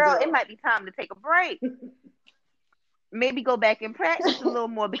young retire, girl, it girl. might be time to take a break. Maybe go back and practice a little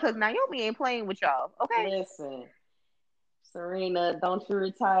more because Naomi ain't playing with y'all. Okay. Listen, Serena, don't you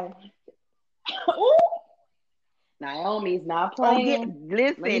retire. Ooh, Naomi's not playing. Let me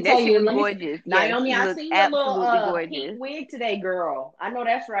Listen, tell that shit you. was gorgeous. Yes, Naomi, she I looked seen your little absolutely pink gorgeous. wig today, girl. I know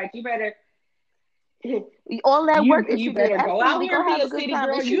that's right. You better All that work that you she did, better go out absolutely here go and be have a a good city time.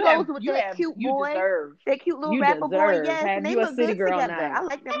 girl. And she goes with that cute You boy, deserve. that cute little You rapper boy, deserve. yes, and Have they you a look city good girl together. I night.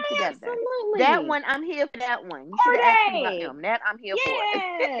 like them together. That Absolutely. one, I'm here for that one. You should have asked me about Are them. That I'm here for.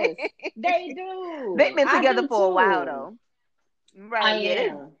 Yes, they They've do. been I together do for a while too. though. I Right, yeah.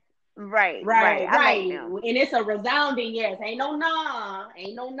 am. Right. Right, I like right. them. And it's a resounding yes. Ain't no nah.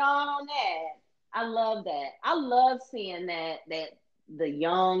 Ain't no nah on that. I love that. I love seeing that the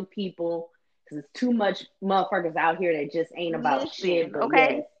young people, because it's too much motherfuckers out here that just ain't about shit. Listen, But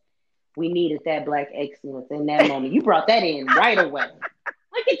okay? yes, we needed that black excellence in that moment. You brought that in right away.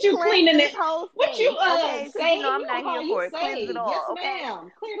 Like, at you Cleanse cleaning this it. whole What you space, okay? Because you know save? I'm You know not how here you for it. Cleanse it save. Yes, all, okay?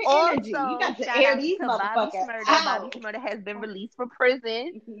 ma'am. Clear the energy. You Also, got to shout air out these to Bobby motherfuckers Shmurda. Bobby out. Shmurda has been released from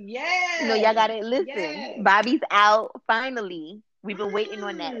prison. You know, y'all Yes. gotta listen. Yes. Bobby's out finally. We've been waiting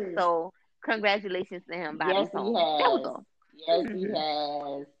on that. Mm. So congratulations to him. Yes, Bobby's he home. That was has. all. Yes, he Hmm.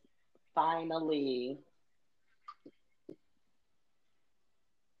 has. Finally.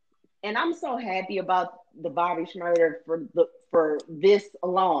 And I'm so happy about the Bobby Schmurder for this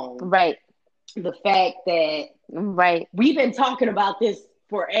alone. Right. The fact that Right. we've been talking about this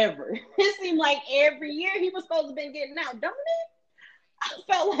forever. It seemed like every year he was supposed to be getting out, don't it?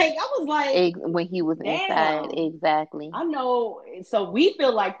 I felt like I was like, When he was inside, damn. exactly. I know. So we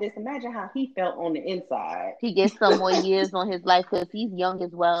feel like this. Imagine how he felt on the inside. He gets some more years on his life because he's young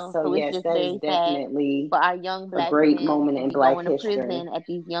as well. So So it's yes, just that is very sad definitely for our young a black great men moment to in be Black going to history. prison at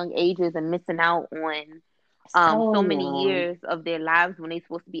these young ages and missing out on So so many young. years of their lives when they're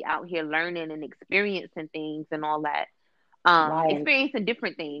supposed to be out here learning and experiencing things and all that. Like, Experiencing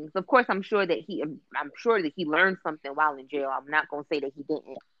different things. Of course, I'm sure that he learned something while in jail. I'm not gonna say that he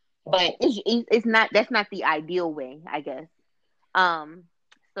didn't, but it's not that's not the ideal way, I guess. Um,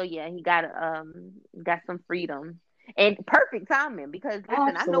 so yeah, he got some freedom and perfect timing because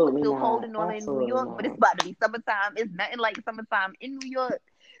listen, I know it's absolutely still cold not. and all in New Absolutely York, but it's not. about to be summertime. It's nothing like summertime in New York.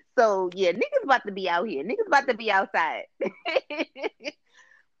 So yeah, niggas about to be out here. Niggas about to be outside.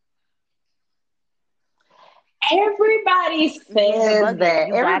 Everybody You the says bugging. that.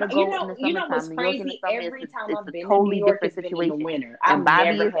 You gotta Everybody, go in the you know what's summertime. New York in the crazy? summer Every time it's I've a been to New totally York, different it's been in the situation. winter. When I've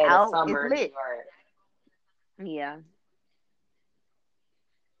Bobby never is had a out, it's summer in New lit. York. Yeah.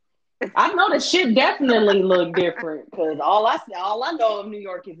 I know the shit definitely look different because all I know of New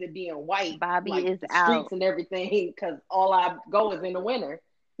York is it being white, Bobby like is the streets out. and everything. Because all I go is in the winter.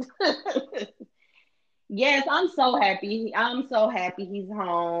 Yes, I'm so happy. I'm so happy he's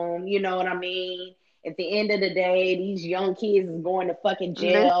home. You know what I mean? At the end of the day, these young kids is going to fucking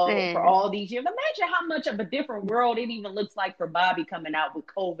jail for Listen, all these years. Imagine how much of a different world it even looks like for Bobby coming out with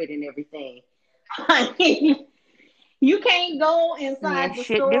COVID and everything. I mean, you can't go yeah, inside the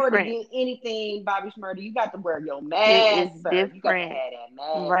shit store to different. get anything, Bobby Shmurda. You got to wear your Shit is mask, sir. You got to different. have that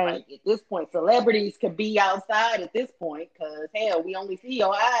mask. Right. Like at this point, celebrities could be outside at this point because hell, we only see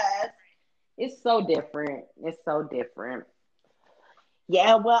your eyes. It's so different. It's so different.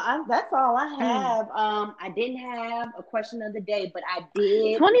 Yeah, well, that's all I Mm. have. I didn't have a question of the day, but I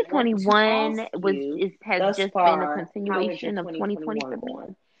did want to ask 2021 you has thus just been a far, how has your continuation of 2020 for 2021 me.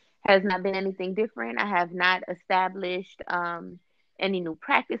 going? Has not been anything different. I have not established any new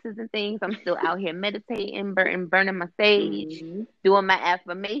practices and things. I'm still out here meditating, burning my sage, Mm-hmm. doing my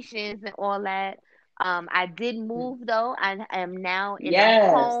affirmations and all that. I did move though. I am now in a Yes,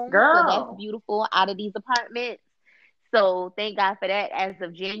 home, so that's girl. beautiful out of these apartments. So thank God for that. As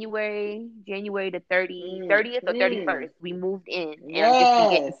of January the 30th or Mm-hmm. 31st, we moved in and I've just been Yes,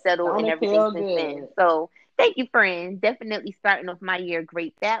 getting settled don't and it everything feel since then. good? So thank you, friend. Definitely starting off my year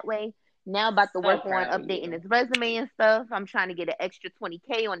great that way. Now about to So work on proud of updating you. this resume and stuff. I'm trying to get an extra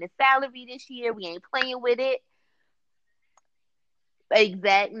 20K on the salary this year. We ain't playing with it.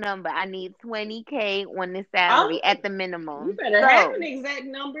 Exact number. I need 20K on the I'm. salary at the You minimum. better have an So exact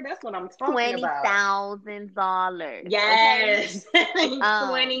number. That's what I'm talking about. $20,000. Okay. Yes,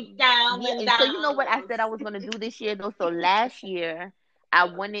 Um, yeah, $20,000. and so you know what I said I was gonna do this year though. So last year I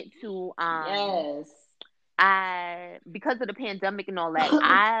wanted to Yes. I because of the pandemic and all that,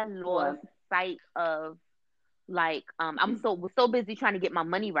 I lost What? sight of like I'm so was so busy trying to get my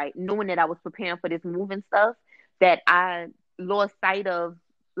money right, knowing that I was preparing for this move and stuff, that I lost sight of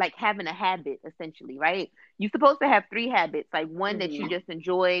like having a habit essentially, right? You're supposed to have three habits, like one that you Mm-hmm. just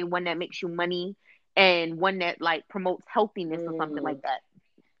enjoy, one that makes you money, and one that like promotes healthiness or something Mm-hmm. like that.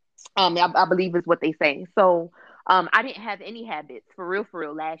 I believe is what they say. So I didn't have any habits for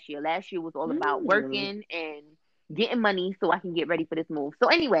real last year. Last year was all about Mm-hmm. working and getting money so I can get ready for this move. So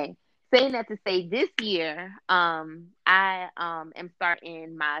anyway, saying that to say this year, I am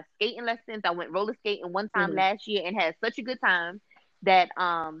starting my skating lessons. I went roller skating one time Mm-hmm. last year and had such a good time that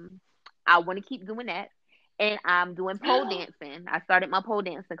I want to keep doing that. And I'm doing pole dancing. I started my pole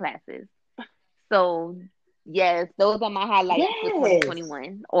dancing classes. So yes, those are my highlights for Yes.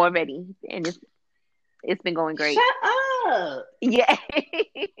 2021 already, and it's been going great. Shut up. Yeah.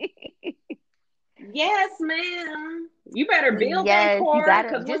 Yes, ma'am. You better build that Yes, you core gotta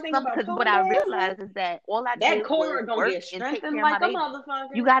because one just thing some about because what pole I dancing, realized is that all I that did core was gonna work get and take strengthened care of my like a baby.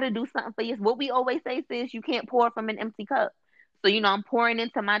 You motherfucker. gotta do something for you. What we always say is you can't pour from an empty cup. So, I'm pouring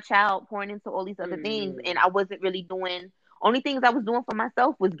into my child, pouring into all these other things, and Mm-hmm. I wasn't really doing only things I was doing for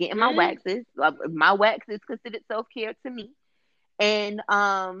myself was getting my Mm-hmm. waxes. My wax is considered self care to me. and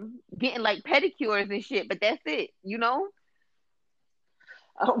getting like pedicures and shit, but that's it, you know?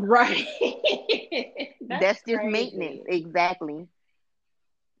 Oh, right. That's That's just maintenance. crazy. Exactly.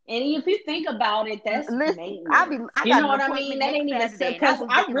 And if you think about it, that's Listen, maintenance. I You got know an what I mean? appointment That next ain't even Saturday, and I because was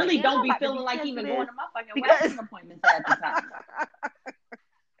I looking like, really damn, don't I'm be about to feeling be like even going sensitive to my fucking because waxing appointments half the time.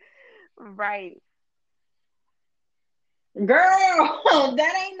 right, Girl,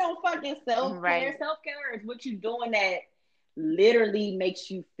 that ain't no fucking self care. right. Self care is what you doing that literally makes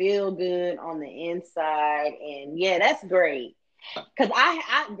you feel good on the inside. And yeah, that's great. Cause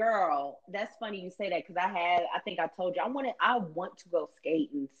girl, that's funny you say that. Cause I think I told you, I want to go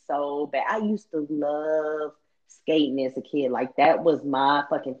skating so bad. I used to love skating as a kid. Like that was my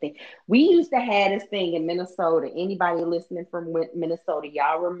fucking thing. We used to have this thing in Minnesota. Anybody listening from Minnesota,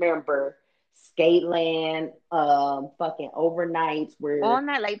 y'all remember Skateland, fucking overnights All where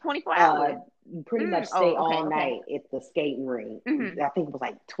night, like 24 uh hours. you pretty much stay Oh, okay, all okay. night at the skating rink. Hmm. I think it was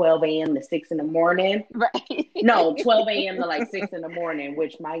like 12 a.m. to 6 in the morning. Right. No, 12 a.m. to like 6 in the morning,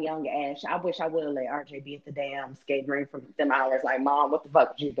 which my young ass, I wish I would have let RJ be at the damn skating rink for them hours. Like, Mom, what the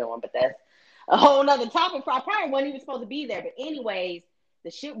fuck is you doing? But that's a whole nother topic. I probably wasn't even supposed to be there. But anyways,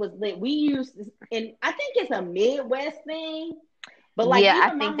 the shit was lit. We used, and I think it's a Midwest thing. But like Yeah, I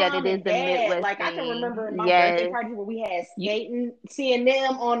even my think that it mom is and a dad, Midwest like I can thing. remember my birthday Yes. parties where we had You skating, seeing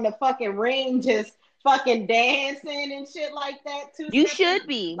them on the fucking ring, just fucking dancing and shit like that, two you stepping. should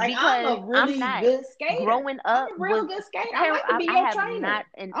be, Like I'm because a I'm really not. good skater. Growing I'm up a was real good skater. I terrible. like to be I your have trainer. not,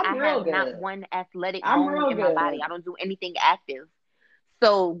 and I I'm real have not good. one athletic I'm bone real in my body. good. I don't do anything active.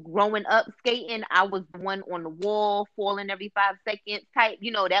 So growing up skating, I was the one on the wall, falling every 5 seconds type.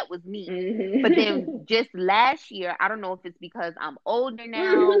 That was me. But then Mm-hmm. just last year, I don't know if it's because I'm older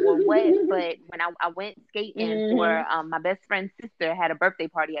now or what, but when I went skating for Mm-hmm. my best friend's sister had a birthday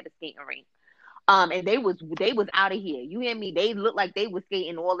party at a skating rink. And they was out of here. You hear me? They looked like they was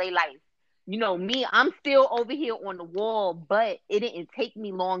skating all their life. Me, I'm still over here on the wall, but it didn't take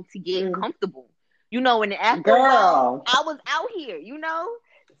me long to get comfortable. And after a while, Girl. I was out here.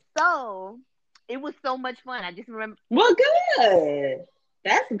 So it was so much fun. I just remember. Well, good.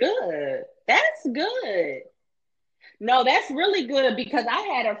 That's good. That's good. No, that's really good because I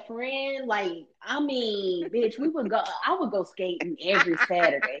had a friend, like, I mean, bitch, I would go skating every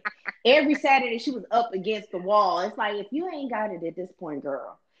Saturday. Every Saturday, she was up against the wall. It's like, if you ain't got it at this point,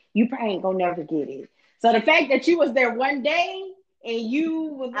 girl, you probably ain't gonna never get it. So the fact that you was there one day and you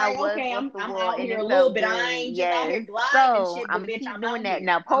was I like, was okay, off I'm the I'm wall out and here it a little felt bit. I good. ain't just out Yes. here gliding and So shit, I'm but gonna bitch, keep I'm doing out that. here.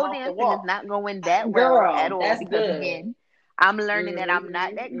 Now I'm pole off the dancing is wall. not going that well at Girl, all that's because good. again, I'm learning that I'm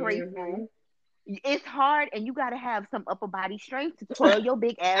not Mm-hmm. that Mm-hmm. graceful. It's hard, and you got to have some upper body strength to twirl your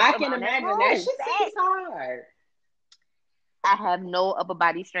big ass I can around that imagine that pole. shit seems Facts. hard. I have no upper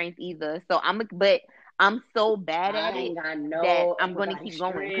body strength either. But I'm so bad at I it ain't got that no I'm upper gonna body keep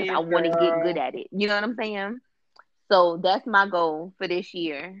going because I strength, want to get good girl. at it. You know what I'm saying? So that's my goal for this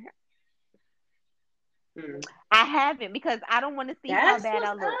year. Hmm. I haven't because I don't want to see how That's bad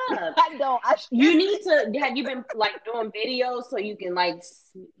I what's look. up. I don't. I You should. need to have you been like doing videos so you can like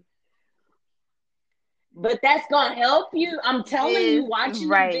but that's gonna help you. I'm telling you, Is watching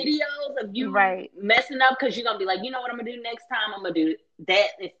the right, videos of you right. messing up because you're gonna be like, you know what I'm gonna do next time? I'm gonna do that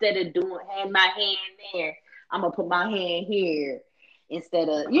instead of doing hand my hand there. I'm gonna put my hand here instead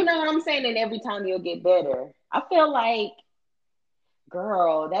of you know what I'm saying. And every time you'll get better. I feel like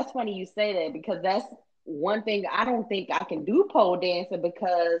girl, that's funny you say that because that's one thing I don't think I can do pole dancing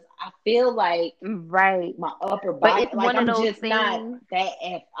because I feel like Right. my upper But body, it's like one of I'm those just not things, that.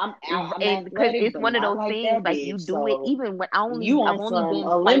 I'm and because athletic, it's but one of not those like things that, like you bitch. do it So even when you I've on only some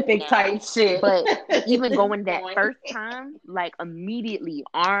been twice Olympic now, type shit but at even this going that point. first time, like immediately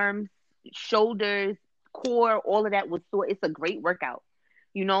arms, shoulders, core, all of that was sore. It's a great workout,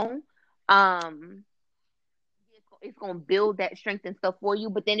 you know. Um, it's gonna build that strength and stuff for you,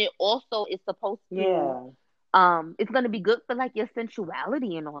 but then it also is supposed to Yeah, it's gonna be good for like your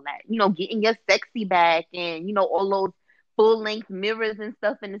sensuality and all that. Getting your sexy back and all those full length mirrors and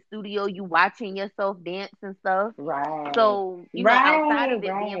stuff in the studio, you watching yourself dance and stuff. right, So, outside right, of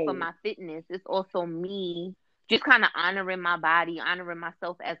it being for right. my fitness, it's also me just kind of honoring my body, honoring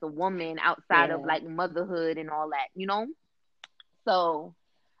myself as a woman outside of Yeah, like motherhood and all that. So,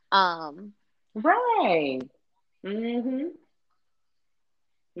 um, right. Mm-hmm.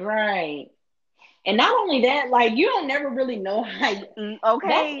 Right. And not only that, like you don't never really know how.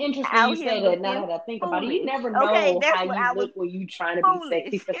 That's okay, interesting out you here say that. Now looking that I think about it, you foolish. never Okay, know that's how what you I was look when you trying to be foolish.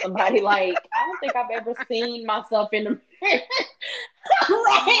 sexy for somebody. Like I don't think I've ever seen myself in the mirror.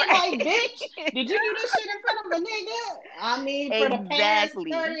 Right? Right. Like, bitch, did you do this shit in front of a nigga? I mean, for the past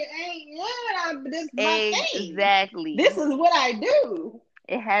Exactly. 38 years, this is my thing. This Exactly. is what I do.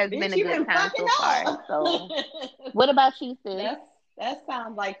 It has been Bitch, a you good been time fucking so far. up. So, what about you, sis? That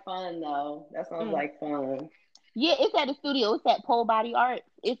sounds like fun though. That sounds Mm. like fun. Yeah, it's at the studio. It's at Pole Body Arts.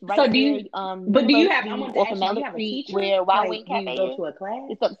 It's right So there, do you have, I University want to off of ask you, do you Mallard have a Street, teacher? where Wild Like, Wing do you Cafe go is. to a class?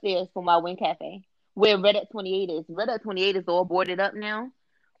 It's upstairs from Wild Wing Cafe, where Red at 28 is. Red at 28 is all boarded up now,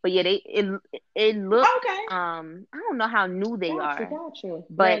 but yeah, it looks Okay. I don't know how new they are, Got you.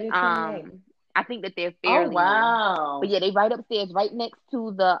 but Ready 28. I think that they're Oh, fairly new. But wow. yeah, they right upstairs, right next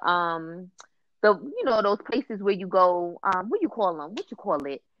to the those places where you go what you call them? What you call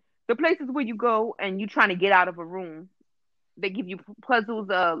it? The places where you go and you trying to get out of a room. They give you puzzles,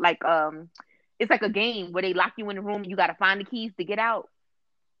 it's like a game where they lock you in the room. You got to find the keys to get out.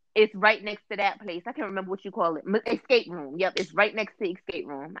 It's right next to that place. I can't remember what you call it. Escape room. Yep, it's right next to escape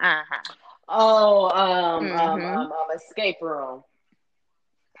room. Uh huh. Oh, Mhm. escape room.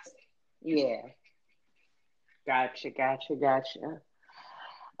 Yeah. Gotcha. Yeah,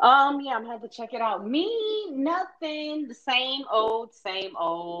 I'm gonna have to check it out. Me, nothing. The same old, same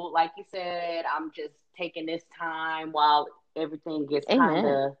old. Like you said, I'm just taking this time while everything gets kind Amen.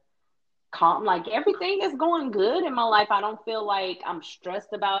 of calm. Like everything is going good in my life. I don't feel like I'm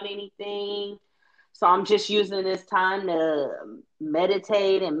stressed about anything. So I'm just using this time to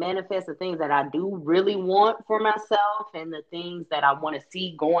meditate and manifest the things that I do really want for myself and the things that I want to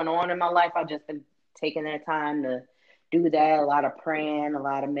see going on in my life. I just been taking that time to do that. A lot of praying, a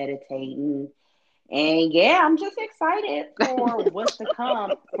lot of meditating. And yeah, I'm just excited for what's to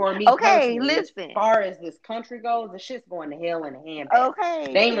come for me Okay, personally. As listen. far as this country goes, the shit's going to hell in a handbasket.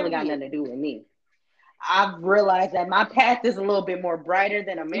 Okay, They ain't really got period. nothing to do with me. I've realized that my path is a little bit more brighter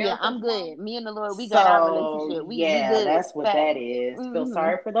than Yeah, America's I'm one. good. Me and the Lord, we got our So relationship. We yeah, good. that's what Fact. that is. Feel Mhm.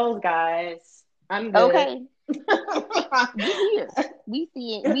 sorry for those guys. I'm good. Okay, we here. We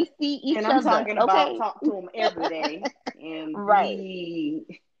see it. We see And each I'm other. talking about Okay. talk to him every day. And Right.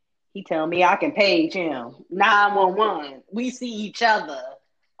 he tell me I can page him 911. We see each other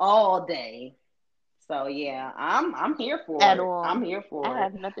all day. So yeah, I'm here for At it. all. I'm here I for it.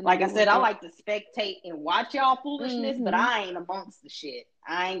 have nothing to Like I do said, with I it. like to spectate and watch y'all foolishness, but Mhm. I ain't amongst the shit.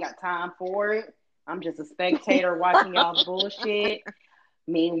 I ain't got time for it. I'm just a spectator watching y'all's bullshit.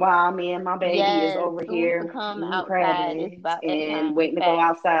 Meanwhile, me and my baby is Yes, over soon to here come eating outside. It's crablegs about that and time. waiting to go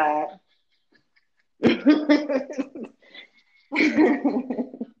Fact. outside.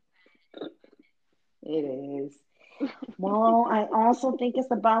 It is. Well, I also think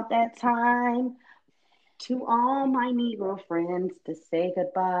it's about that time to all my Negro friends to say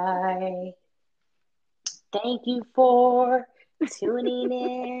goodbye. Thank you for tuning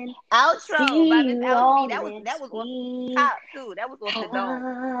in. Outro by See Miss you LC. all That next was off the week. top too. That was off the dome.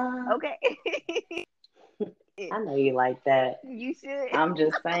 Ah, Okay. I know you like that. You should. I'm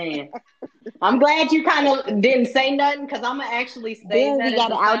just saying. I'm glad you kind of didn't say nothing because I'm gonna actually save Then that we as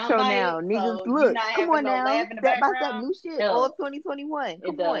got a an sound outro bite. now. Niggas, So you look, not come having on no now. laugh in the Step by step, background. new shit, all Help. 2021. It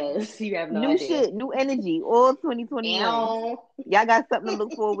Come on. does. You have no New idea. shit, new energy, all 2021. Ow. Y'all got something to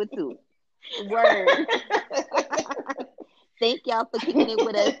look forward to. Word. Thank y'all for kicking it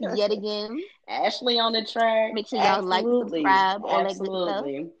with us yet again. Ashley on the track. Make sure y'all like, Absolutely. subscribe, all that good stuff.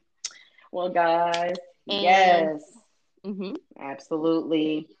 Absolutely. Well, guys, And yes, hmm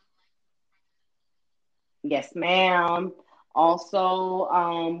absolutely. Yes, ma'am. Also,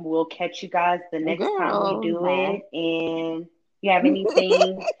 we'll catch you guys the next time we girl, do bye. it. And you have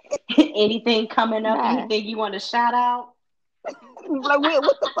anything, anything coming up? Bye. Anything you want to shout out? Like, wait,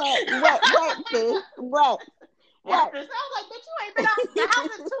 what the fuck? What, sis? What? After it sounds like, bitch, you ain't been out the house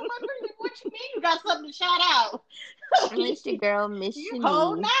in 2 months. What you mean you got something to shout out? It's your girl, Miss You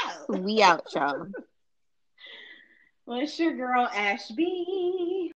hold Shanice. now. We out, y'all. Well, it's your girl, Ashby.